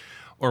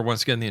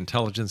once again the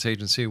intelligence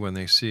agency when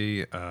they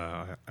see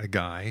a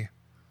guy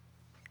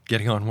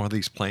getting on one of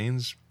these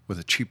planes with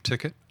a cheap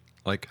ticket?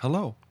 Like,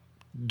 hello,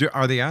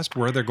 are they asked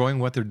where they're going,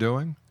 what they're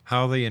doing,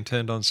 how they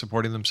intend on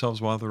supporting themselves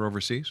while they're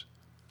overseas?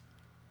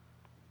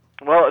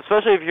 Well,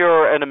 especially if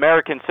you're an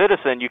American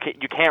citizen, you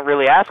can't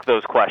really ask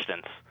those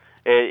questions.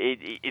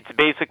 It's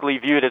basically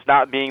viewed as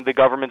not being the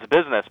government's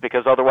business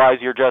because otherwise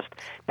you're just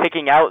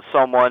picking out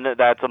someone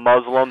that's a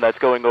Muslim that's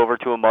going over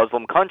to a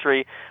Muslim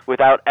country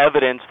without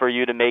evidence for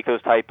you to make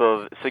those type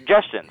of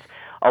suggestions.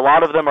 A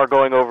lot of them are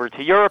going over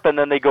to Europe and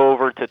then they go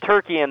over to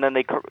Turkey and then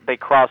they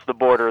cross the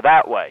border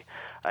that way.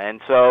 And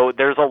so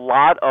there's a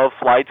lot of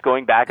flights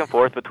going back and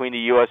forth between the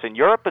U.S. and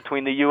Europe,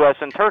 between the U.S.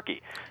 and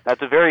Turkey.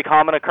 That's a very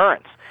common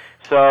occurrence.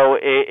 So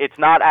it's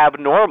not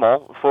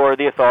abnormal for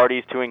the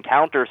authorities to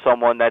encounter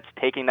someone that's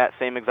taking that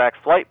same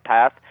exact flight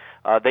path.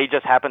 They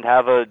just happen to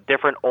have a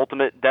different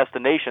ultimate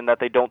destination that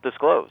they don't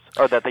disclose,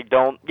 or that they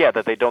don't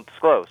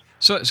disclose.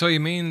 So you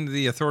mean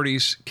the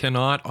authorities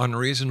cannot, on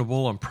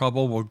reasonable and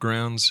probable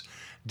grounds,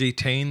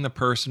 detain the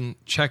person,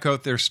 check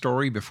out their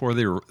story before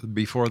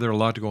they're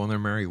allowed to go on their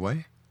merry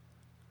way?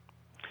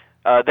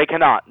 They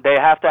cannot. They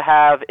have to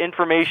have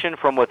information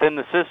from within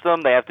the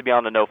system. They have to be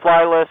on the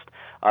no-fly list.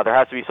 There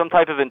has to be some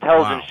type of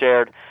intelligence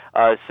shared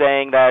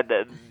saying that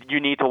you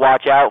need to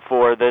watch out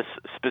for this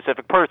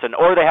specific person.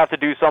 Or they have to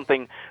do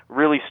something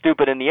really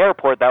stupid in the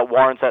airport that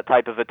warrants that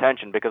type of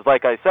attention. Because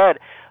like I said,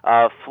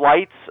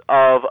 flights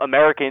of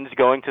Americans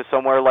going to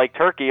somewhere like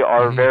Turkey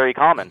are very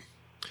common.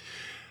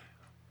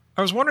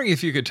 I was wondering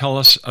if you could tell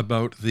us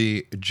about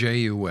the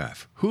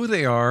JUF, who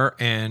they are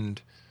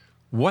and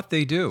what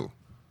they do.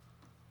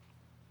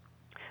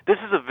 This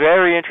is a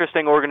very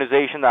interesting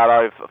organization that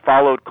I've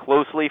followed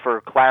closely for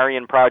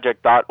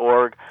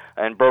ClarionProject.org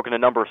and broken a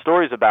number of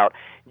stories about.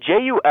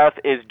 JUF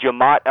is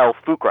Jamaat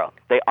al-Fuqra.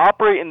 They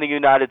operate in the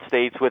United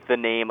States with the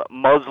name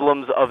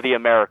Muslims of the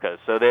Americas,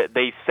 so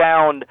they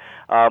sound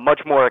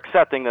much more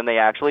accepting than they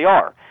actually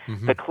are.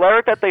 The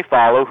cleric that they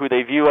follow, who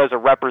they view as a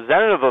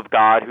representative of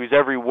God, whose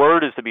every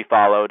word is to be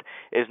followed,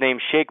 is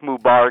named Sheikh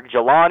Mubarak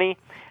Jalani,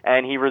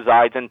 and he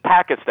resides in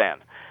Pakistan.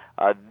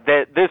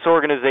 This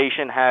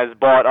organization has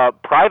bought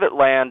up private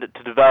land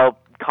to develop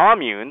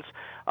communes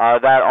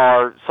that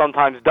are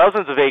sometimes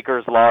dozens of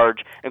acres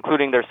large,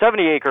 including their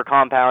 70-acre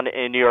compound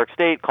in New York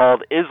State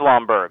called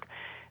Islamburg.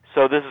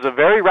 So this is a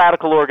very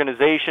radical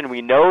organization.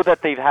 We know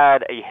that they've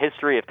had a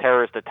history of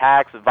terrorist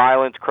attacks,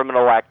 violence,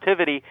 criminal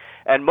activity,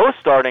 and most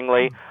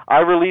startlingly, I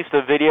released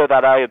a video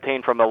that I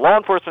obtained from a law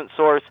enforcement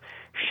source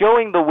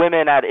showing the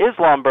women at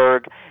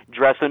Islamburg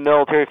dressed in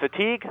military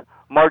fatigue,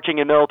 marching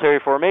in military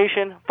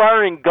formation,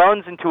 firing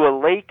guns into a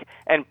lake,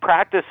 and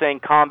practicing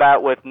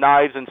combat with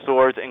knives and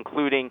swords,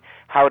 including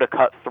how to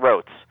cut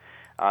throats.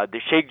 The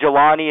Sheikh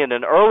Jalani, in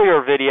an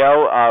earlier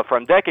video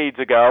from decades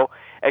ago,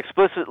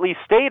 explicitly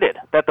stated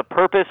that the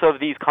purpose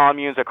of these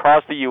communes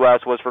across the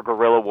U.S. was for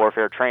guerrilla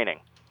warfare training.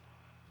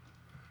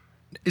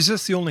 Is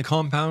this the only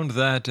compound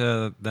that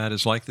that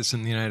is like this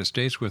in the United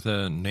States with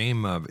a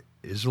name of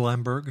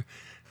Islamberg?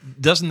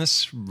 Doesn't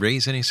this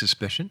raise any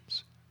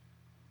suspicions?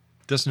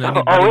 Doesn't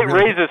anybody? It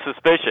raises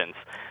suspicions,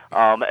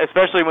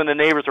 especially when the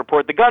neighbors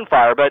report the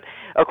gunfire. But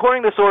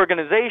according to this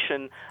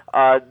organization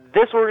says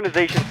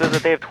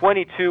that they have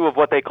 22 of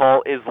what they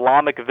call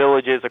Islamic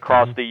villages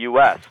across the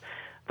U.S.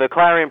 The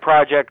Clarion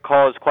project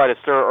caused quite a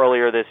stir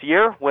earlier this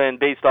year when,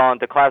 based on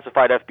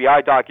declassified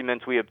FBI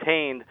documents we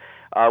obtained,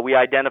 we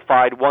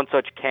identified one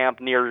such camp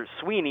near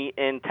Sweeney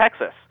in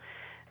Texas.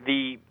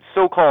 The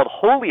so-called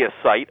holiest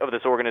site of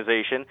this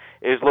organization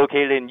is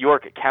located in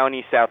York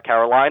County, South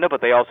Carolina,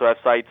 but they also have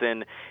sites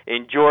in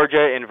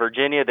Georgia, in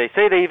Virginia. They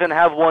say they even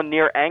have one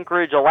near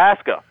Anchorage,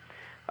 Alaska.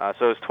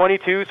 So it's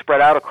 22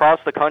 spread out across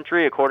the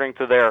country according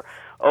to their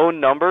own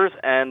numbers,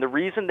 and the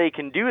reason they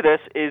can do this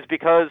is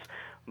because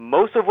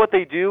most of what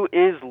they do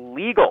is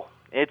legal.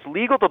 It's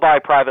legal to buy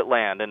private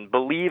land and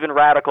believe in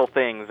radical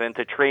things and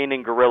to train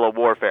in guerrilla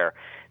warfare.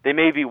 They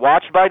may be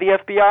watched by the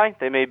FBI,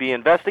 they may be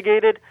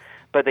investigated,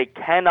 but they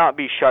cannot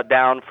be shut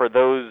down for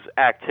those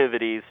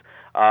activities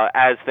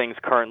as things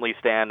currently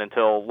stand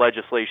until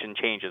legislation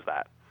changes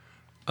that.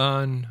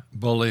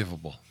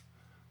 Unbelievable.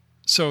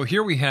 So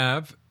here we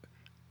have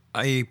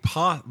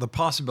the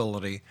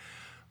possibility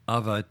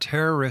of a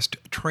terrorist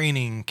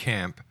training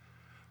camp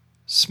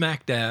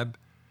smack dab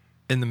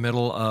in the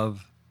middle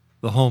of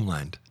the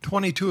homeland.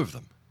 22 of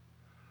them.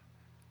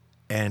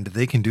 And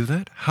they can do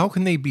that? How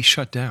can they be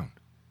shut down?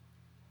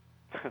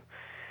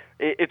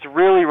 It's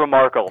really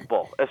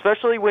remarkable,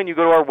 especially when you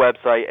go to our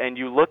website and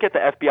you look at the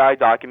FBI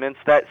documents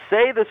that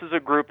say this is a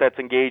group that's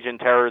engaged in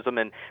terrorism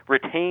and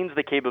retains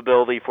the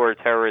capability for a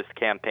terrorist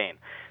campaign.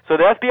 So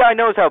the FBI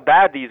knows how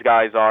bad these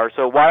guys are,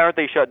 so why aren't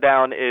they shut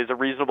down is a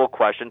reasonable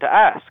question to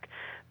ask.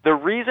 The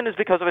reason is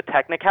because of a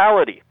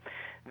technicality.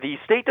 The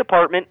State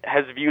Department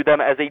has viewed them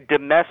as a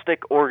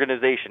domestic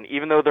organization.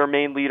 Even though their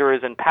main leader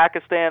is in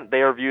Pakistan, they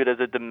are viewed as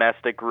a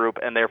domestic group,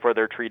 and therefore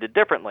they're treated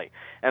differently.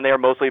 And they are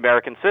mostly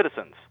American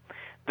citizens.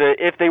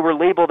 If they were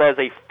labeled as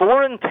a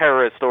foreign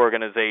terrorist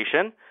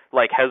organization,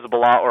 like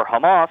Hezbollah or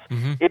Hamas,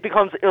 it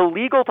becomes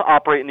illegal to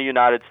operate in the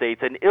United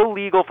States and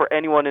illegal for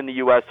anyone in the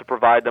U.S. to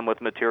provide them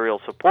with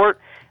material support,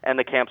 and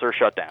the camps are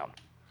shut down.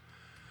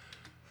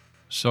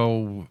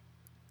 So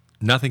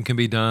nothing can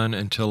be done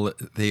until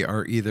they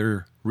are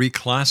either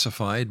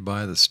reclassified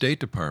by the State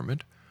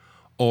Department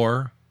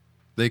or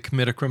they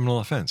commit a criminal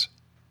offense.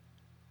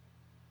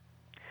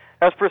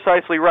 That's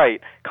precisely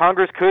right.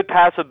 Congress could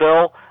pass a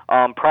bill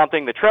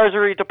prompting the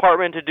Treasury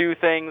Department to do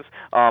things,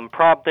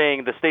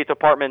 prompting the State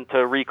Department to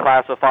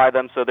reclassify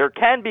them. So there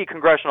can be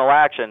congressional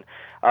action,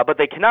 but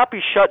they cannot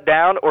be shut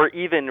down or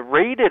even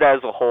raided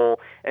as a whole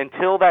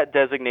until that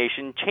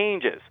designation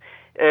changes.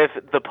 If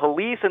the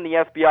police and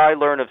the FBI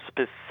learn of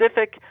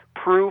specific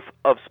proof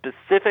of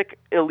specific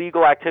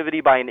illegal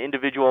activity by an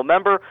individual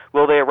member,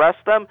 will they arrest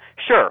them?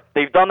 Sure.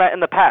 They've done that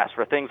in the past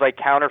for things like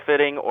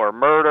counterfeiting or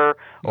murder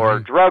or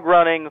drug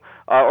running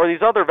or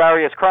these other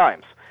various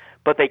crimes.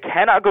 But they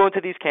cannot go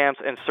into these camps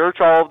and search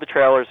all of the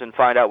trailers and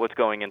find out what's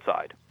going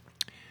inside.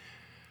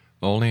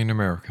 Only in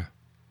America.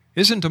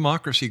 Isn't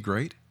democracy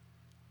great?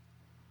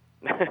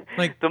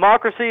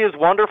 Democracy is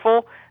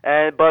wonderful,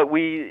 but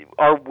we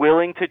are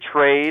willing to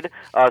trade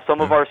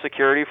some of our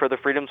security for the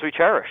freedoms we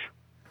cherish.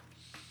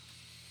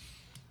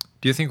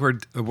 Do you think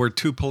we're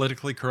too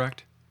politically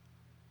correct?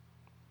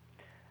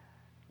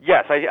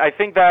 Yes, I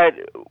think that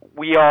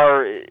we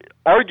are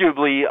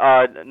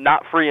arguably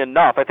not free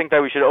enough. I think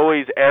that we should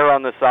always err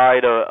on the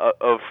side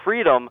of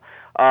freedom,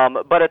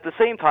 but at the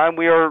same time,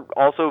 we are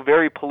also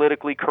very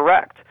politically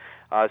correct.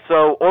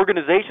 So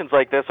organizations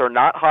like this are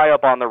not high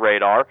up on the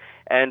radar,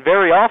 and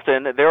very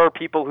often there are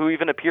people who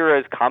even appear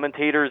as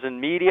commentators in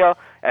media,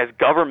 as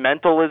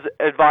governmental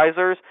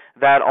advisors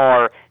that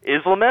are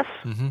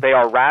Islamists, they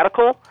are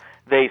radical,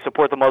 they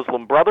support the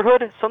Muslim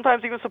Brotherhood,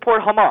 sometimes even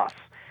support Hamas.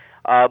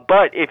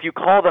 But if you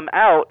call them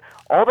out,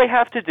 all they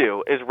have to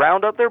do is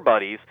round up their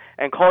buddies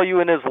and call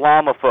you an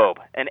Islamophobe,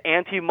 an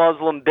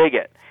anti-Muslim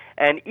bigot.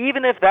 And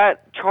even if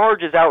that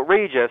charge is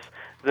outrageous,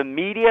 the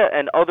media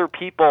and other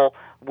people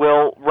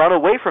will run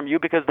away from you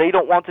because they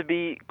don't want to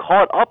be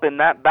caught up in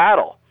that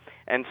battle.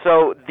 And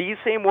so these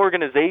same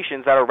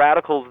organizations that are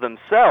radicals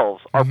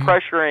themselves are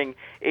pressuring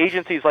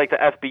agencies like the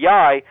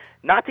FBI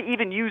not to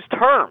even use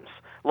terms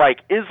like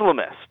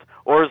Islamist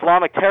or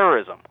Islamic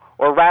terrorism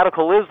or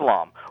radical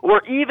Islam,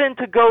 or even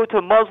to go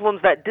to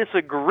Muslims that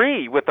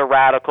disagree with the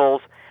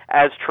radicals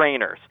as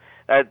trainers.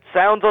 That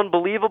sounds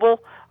unbelievable,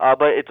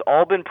 but it's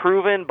all been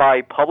proven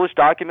by published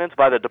documents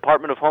by the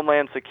Department of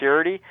Homeland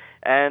Security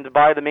and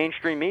by the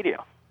mainstream media.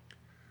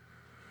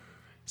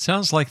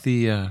 Sounds like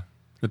the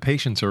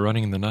patients are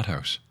running in the nut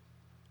house.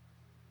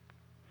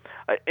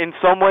 In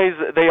some ways,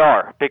 they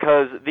are,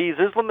 because these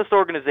Islamist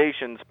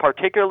organizations,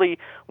 particularly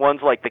ones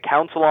like the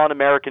Council on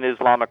American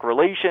Islamic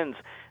Relations,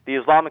 the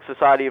Islamic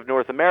Society of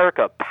North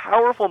America,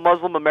 powerful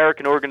Muslim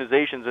American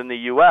organizations in the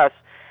U.S.,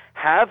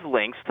 have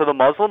links to the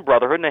Muslim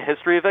Brotherhood and a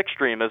history of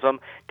extremism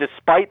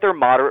despite their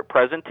moderate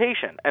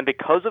presentation. And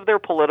because of their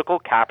political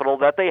capital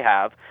that they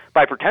have,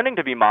 by pretending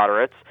to be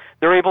moderates,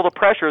 they're able to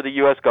pressure the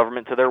U.S.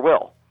 government to their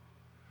will.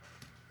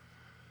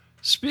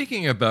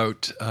 Speaking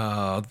about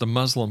the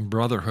Muslim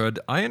Brotherhood,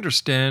 I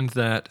understand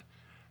that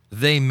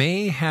they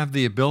may have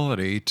the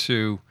ability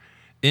to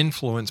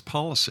influence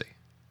policy.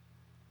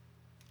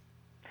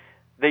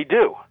 They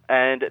do,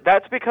 and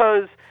that's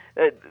because,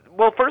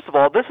 well, first of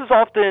all, this is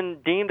often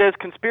deemed as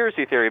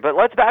conspiracy theory, but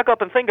let's back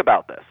up and think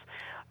about this.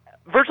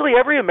 Virtually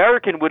every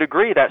American would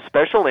agree that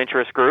special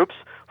interest groups,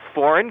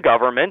 foreign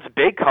governments,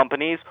 big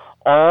companies,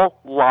 all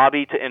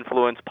lobby to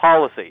influence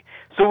policy.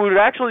 So it would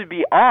actually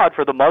be odd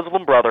for the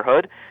Muslim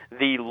Brotherhood,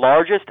 the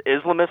largest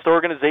Islamist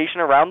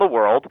organization around the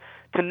world,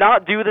 to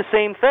not do the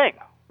same thing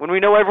when we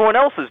know everyone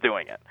else is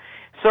doing it.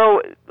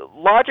 So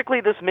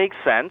logically this makes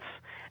sense,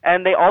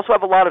 and they also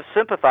have a lot of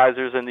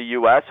sympathizers in the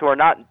U.S. who are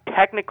not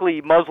technically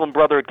Muslim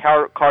Brotherhood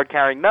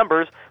card-carrying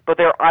members, but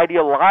they're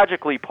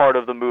ideologically part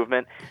of the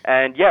movement,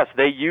 and yes,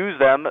 they use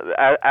them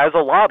as a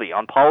lobby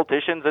on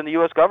politicians and the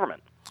U.S.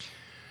 government.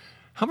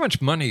 How much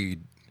money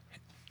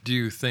do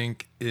you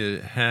think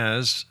it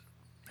has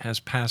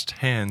passed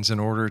hands in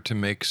order to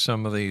make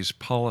some of these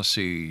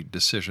policy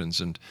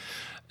decisions, and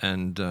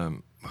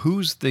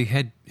who's the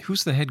head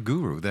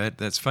guru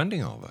that's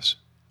funding all this?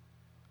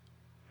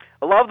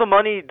 A lot of the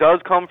money does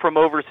come from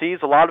overseas.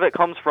 A lot of it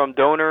comes from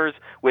donors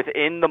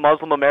within the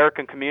Muslim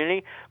American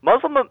community.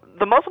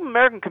 The Muslim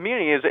American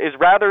community is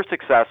rather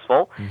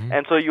successful,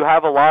 and so you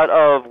have a lot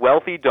of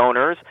wealthy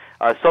donors,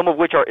 some of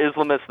which are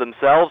Islamists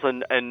themselves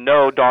and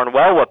know darn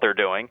well what they're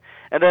doing,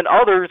 and then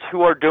others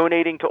who are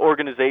donating to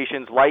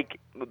organizations like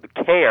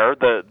CARE,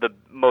 the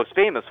most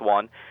famous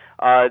one,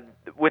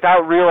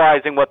 without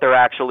realizing what they're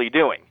actually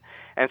doing.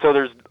 And so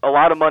there's a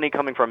lot of money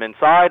coming from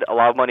inside, a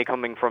lot of money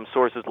coming from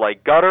sources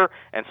like Qatar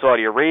and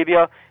Saudi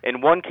Arabia.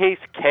 In one case,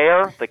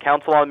 CARE, the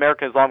Council on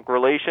American Islamic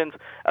Relations,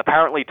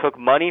 apparently took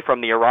money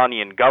from the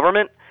Iranian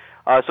government.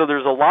 So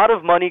there's a lot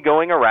of money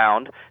going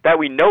around that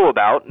we know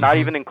about, not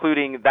even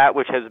including that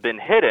which has been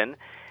hidden.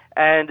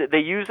 And they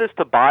use this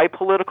to buy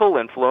political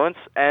influence.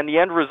 And the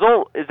end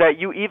result is that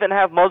you even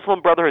have Muslim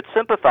Brotherhood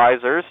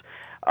sympathizers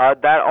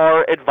that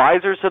are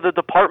advisors to the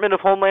Department of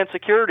Homeland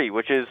Security,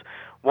 which is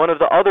one of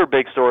the other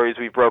big stories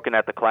we've broken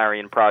at the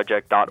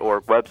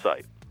ClarionProject.org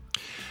website.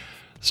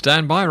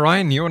 Stand by,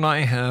 Ryan. You and I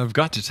have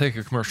got to take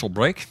a commercial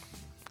break.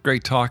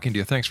 Great talking to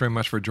you. Thanks very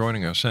much for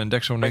joining us. And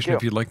Exo Nation,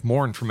 if you'd like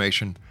more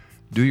information,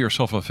 do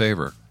yourself a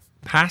favor.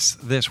 Pass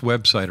this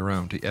website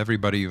around to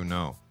everybody you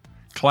know.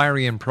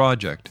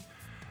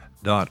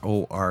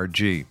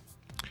 ClarionProject.org.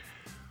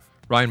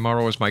 Ryan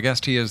MAURO is my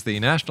guest. He is the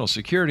National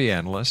Security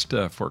Analyst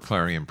for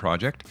Clarion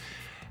Project.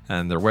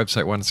 And their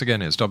website, once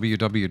again, is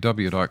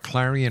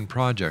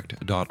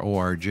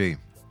www.clarionproject.org.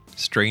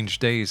 Strange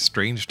days,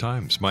 strange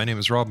times. My name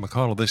is Rob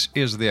McConnell. This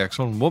is The X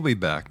Zone. We'll be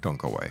back. Don't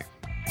go away.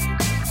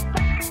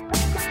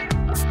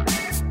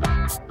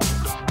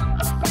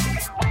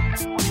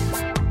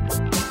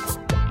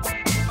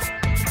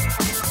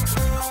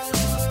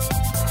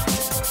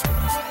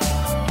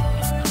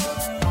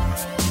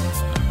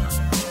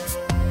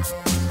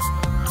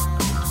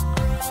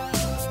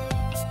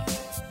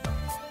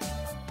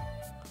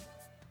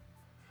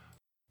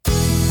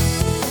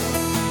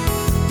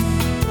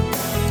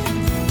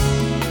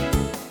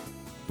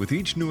 With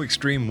each new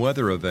extreme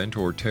weather event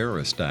or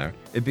terrorist act,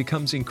 it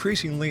becomes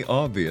increasingly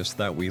obvious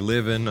that we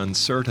live in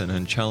uncertain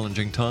and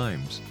challenging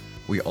times.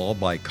 We all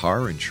buy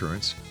car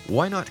insurance.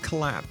 Why not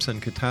collapse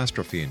and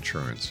catastrophe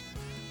insurance?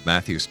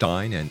 Matthew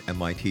Stein, an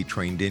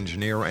MIT-trained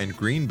engineer and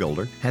green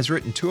builder, has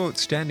written 2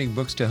 outstanding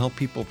books to help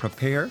people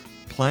prepare,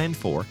 plan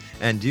for,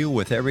 and deal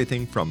with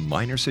everything from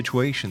minor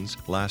situations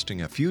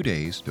lasting a few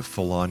days to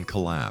full-on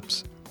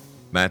collapse.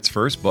 Matt's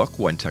first book,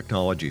 When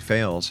Technology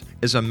Fails,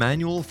 is a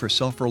manual for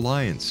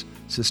self-reliance,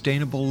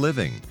 sustainable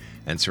living,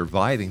 and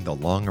surviving the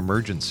long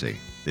emergency.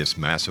 This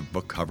massive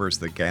book covers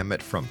the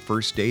gamut from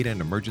first aid and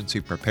emergency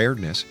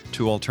preparedness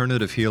to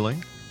alternative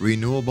healing,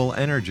 renewable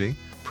energy,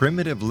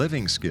 primitive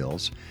living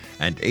skills,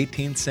 and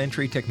 18th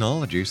century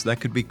technologies that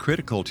could be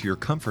critical to your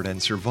comfort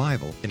and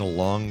survival in a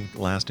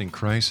long-lasting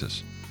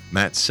crisis.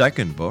 Matt's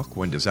second book,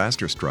 When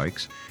Disaster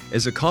Strikes,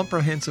 is a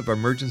comprehensive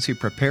emergency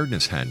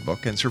preparedness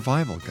handbook and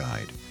survival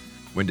guide.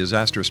 When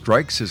Disaster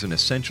Strikes is an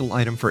essential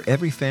item for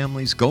every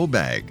family's go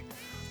bag.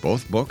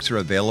 Both books are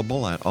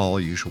available at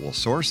all usual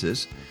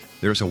sources.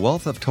 There's a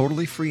wealth of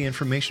totally free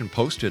information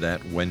posted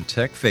at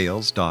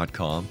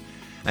whentechfails.com,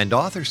 and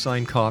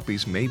author-signed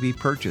copies may be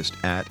purchased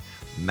at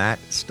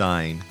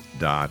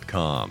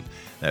mattstein.com.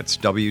 That's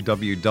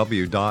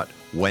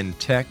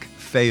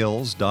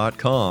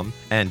www.whentechfails.com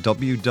and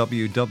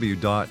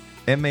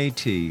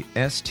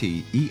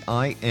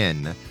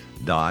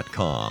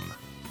www.mattstein.com.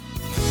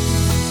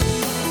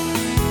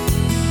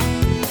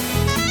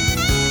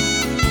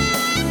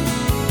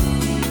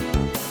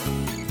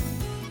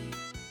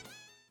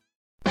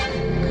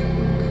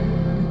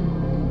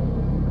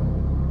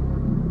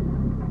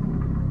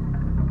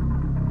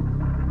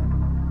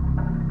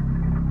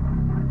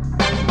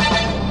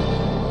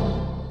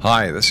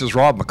 Hi, this is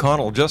Rob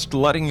McConnell, just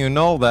letting you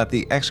know that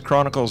the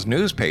X-Chronicles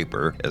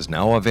newspaper is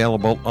now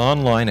available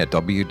online at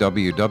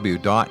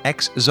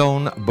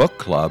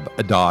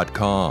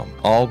www.xzonebookclub.com.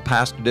 All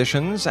past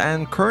editions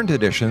and current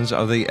editions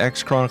of the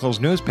X-Chronicles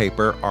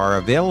newspaper are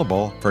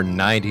available for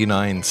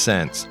 99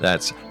 cents.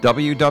 That's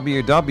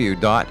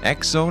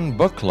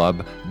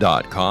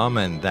www.xzonebookclub.com,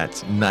 and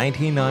that's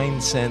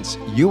 99 cents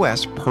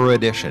US per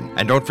edition.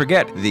 And don't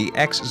forget, the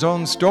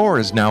X-Zone store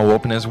is now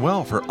open as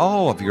well for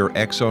all of your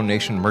X-Zone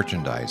Nation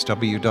merchandise.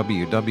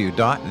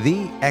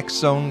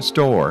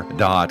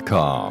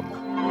 www.thexzonestore.com.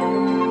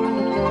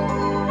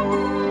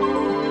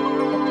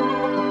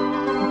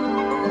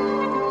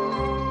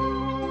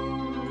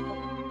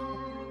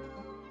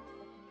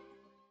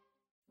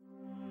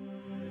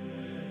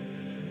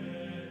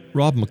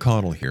 Rob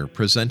McConnell here,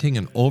 presenting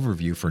an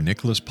overview for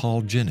Nicholas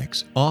Paul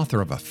Jennings,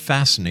 author of a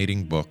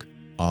fascinating book,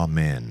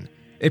 Amen.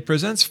 It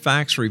presents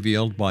facts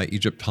revealed by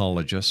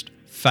Egyptologists,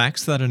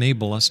 facts that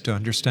enable us to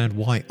understand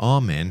why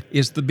Amen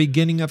is the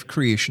beginning of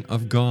creation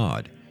of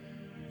God.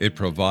 It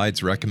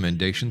provides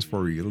recommendations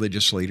for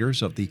religious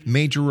leaders of the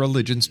major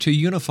religions to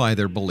unify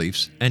their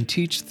beliefs and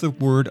teach the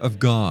Word of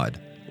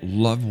God.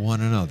 Love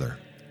one another.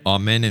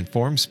 Amen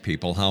informs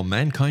people how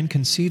mankind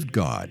conceived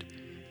God.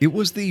 It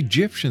was the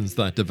Egyptians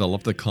that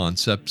developed the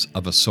concepts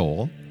of a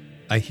soul,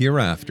 a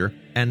hereafter,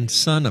 and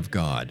Son of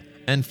God.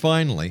 And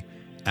finally,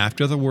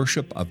 after the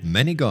worship of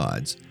many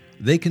gods,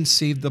 they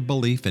conceived the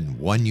belief in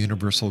one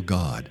universal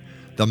God,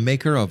 the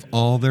maker of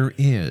all there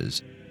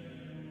is.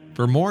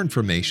 For more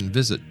information,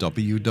 visit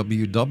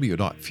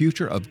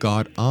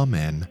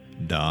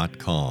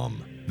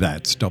www.futureofgodamen.com.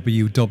 That's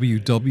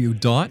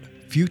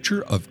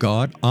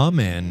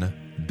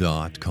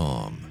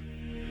www.futureofgodamen.com.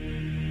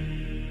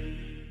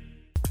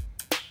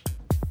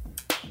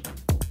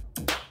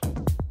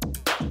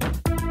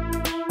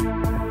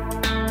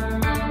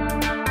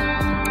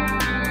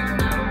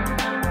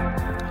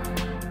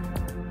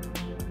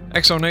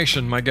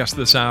 Exonation, my guest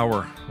this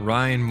hour,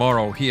 Ryan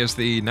MAURO. He is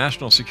the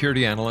National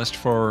Security Analyst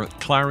for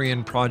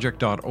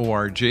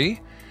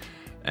ClarionProject.org,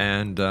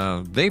 and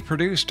they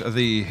produced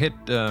the hit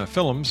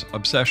films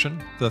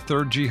Obsession, The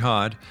Third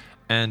Jihad,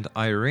 and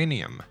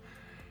Iranium.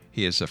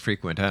 He is a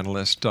frequent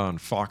analyst on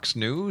Fox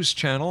News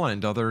Channel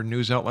and other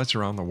news outlets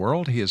around the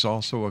world. He is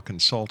also a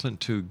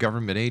consultant to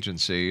government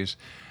agencies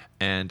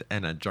and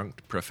an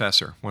adjunct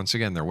professor. Once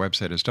again, their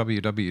website is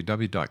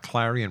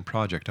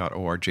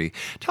www.clarionproject.org.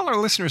 Tell our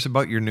listeners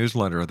about your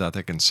newsletter that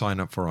they can sign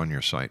up for on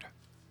your site.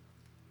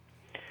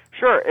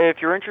 Sure.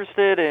 If you're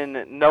interested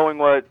in knowing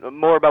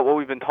more about what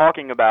we've been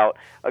talking about,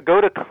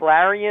 go to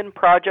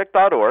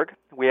clarionproject.org.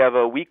 We have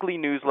a weekly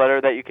newsletter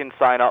that you can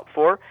sign up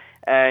for,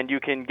 and you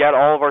can get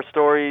all of our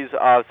stories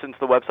since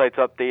the website's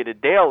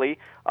updated daily,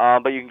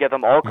 but you can get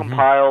them all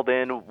compiled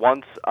in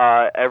once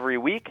every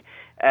week.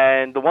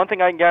 And the one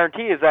thing I can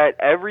guarantee is that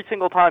every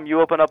single time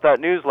you open up that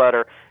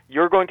newsletter,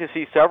 you're going to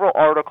see several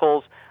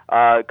articles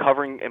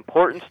covering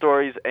important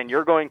stories, and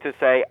you're going to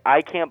say,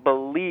 I can't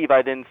believe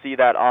I didn't see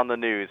that on the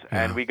news.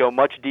 Yeah. And we go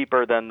much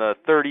deeper than the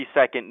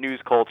 30-second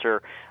news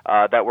culture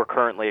that we're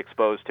currently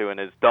exposed to and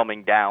is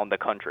dumbing down the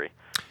country.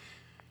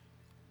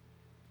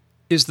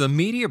 Is the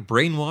media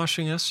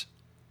brainwashing us?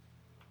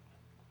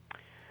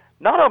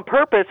 Not on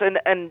purpose,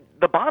 and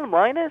the bottom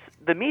line is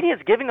the media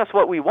is giving us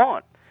what we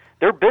want.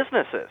 They're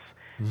businesses.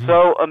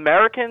 So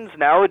Americans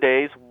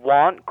nowadays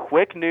want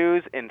quick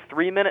news in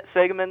 3-minute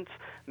segments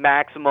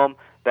maximum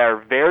that are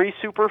very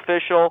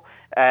superficial,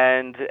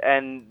 and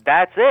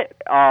that's it.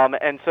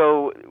 And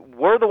so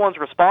we're the ones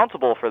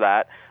responsible for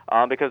that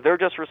because they're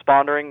just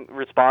responding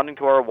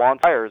to our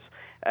wants and desires.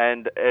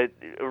 And a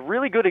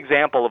really good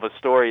example of a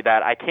story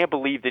that I can't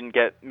believe didn't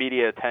get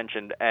media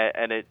attention,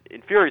 and it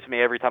infuriates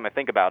me every time I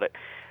think about it.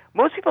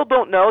 Most people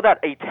don't know that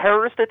a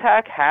terrorist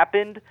attack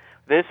happened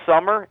this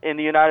summer in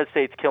the United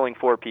States, killing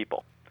 4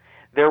 people.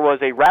 There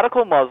was a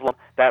radical Muslim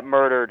that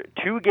murdered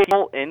 2 gay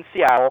people in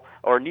Seattle,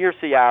 or near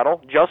Seattle,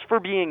 just for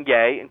being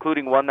gay,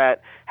 including one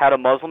that had a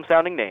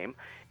Muslim-sounding name,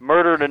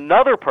 murdered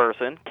another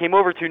person, came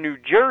over to New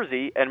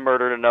Jersey and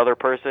murdered another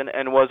person,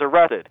 and was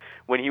arrested.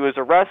 When he was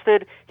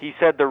arrested, he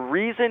said the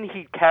reason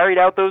he carried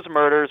out those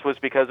murders was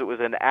because it was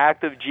an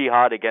act of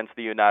jihad against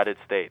the United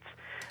States.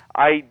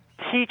 I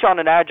teach on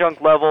an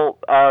adjunct level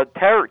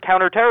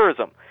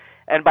counterterrorism,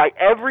 and by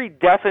every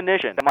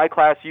definition that my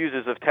class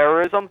uses of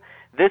terrorism,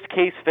 this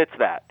case fits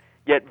that.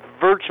 Yet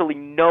virtually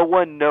no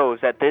one knows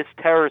that this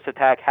terrorist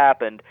attack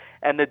happened,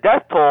 and the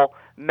death toll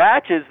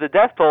matches the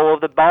death toll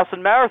of the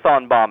Boston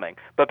Marathon bombing.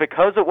 But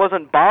because it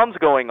wasn't bombs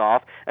going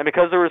off, and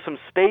because there was some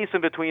space in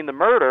between the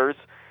murders,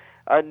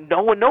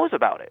 no one knows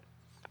about it.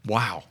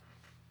 Wow.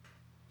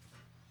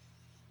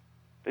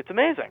 It's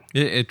amazing.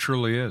 It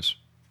truly is.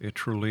 It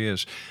truly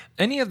is.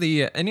 Any of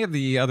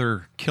the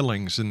other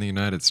killings in the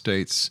United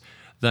States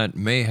that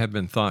may have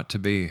been thought to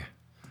be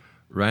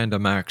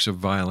random acts of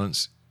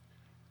violence,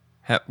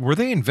 were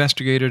they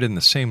investigated in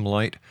the same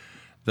light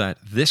that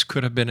this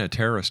could have been a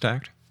terrorist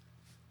act?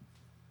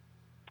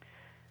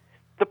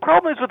 The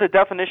problem is with the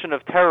definition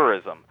of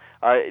terrorism.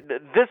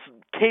 This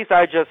case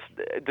I just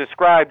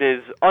described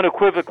is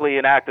unequivocally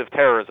an act of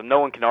terrorism. No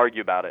one can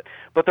argue about it.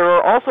 But there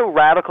are also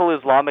radical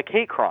Islamic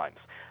hate crimes.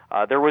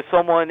 There was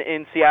someone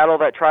in Seattle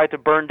that tried to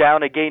burn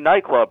down a gay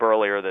nightclub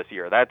earlier this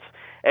year. That's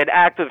an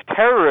act of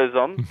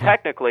terrorism,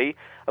 technically,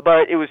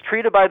 but it was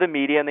treated by the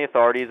media and the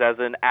authorities as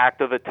an act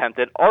of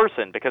attempted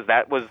arson because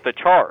that was the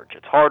charge.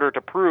 It's harder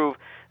to prove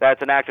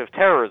that's an act of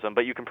terrorism,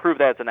 but you can prove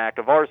that it's an act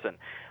of arson.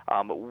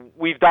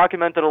 We've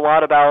documented a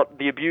lot about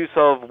the abuse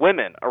of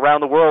women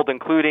around the world,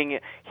 including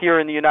here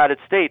in the United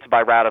States,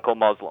 by radical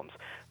Muslims.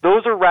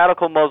 Those are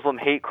radical Muslim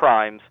hate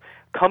crimes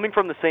coming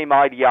from the same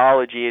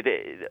ideology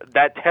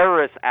that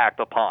terrorists act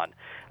upon,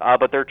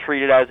 but they're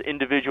treated as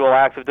individual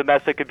acts of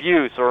domestic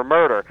abuse or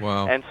murder.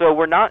 Wow. And so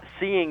we're not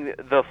seeing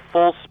the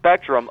full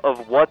spectrum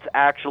of what's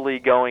actually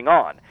going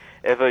on.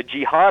 If a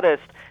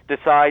jihadist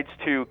decides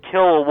to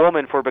kill a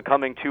woman for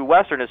becoming too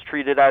Western, it's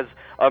treated as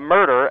a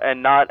murder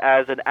and not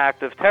as an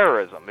act of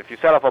terrorism. If you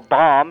set off a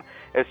bomb,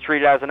 it's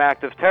treated as an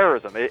act of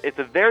terrorism. It's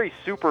a very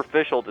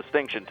superficial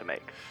distinction to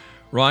make.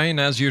 Ryan,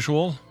 as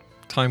usual,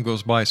 time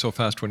goes by so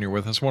fast when you're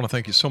with us. I want to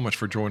thank you so much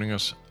for joining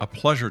us. A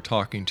pleasure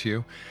talking to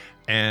you.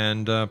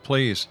 And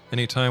please,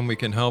 anytime we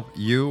can help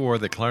you or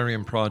the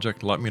Clarion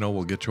Project, let me know.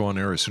 We'll get you on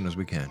air as soon as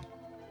we can.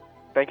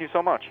 Thank you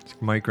so much. It's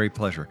my great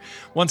pleasure.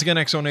 Once again,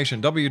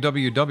 Exonation,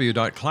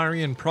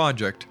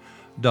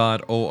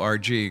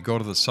 www.clarionproject.org. Go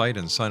to the site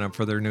and sign up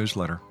for their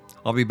newsletter.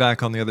 I'll be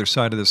back on the other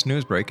side of this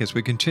news break as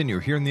we continue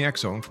here in the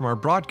X Zone from our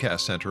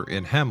broadcast center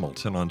in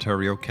Hamilton,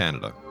 Ontario,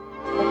 Canada.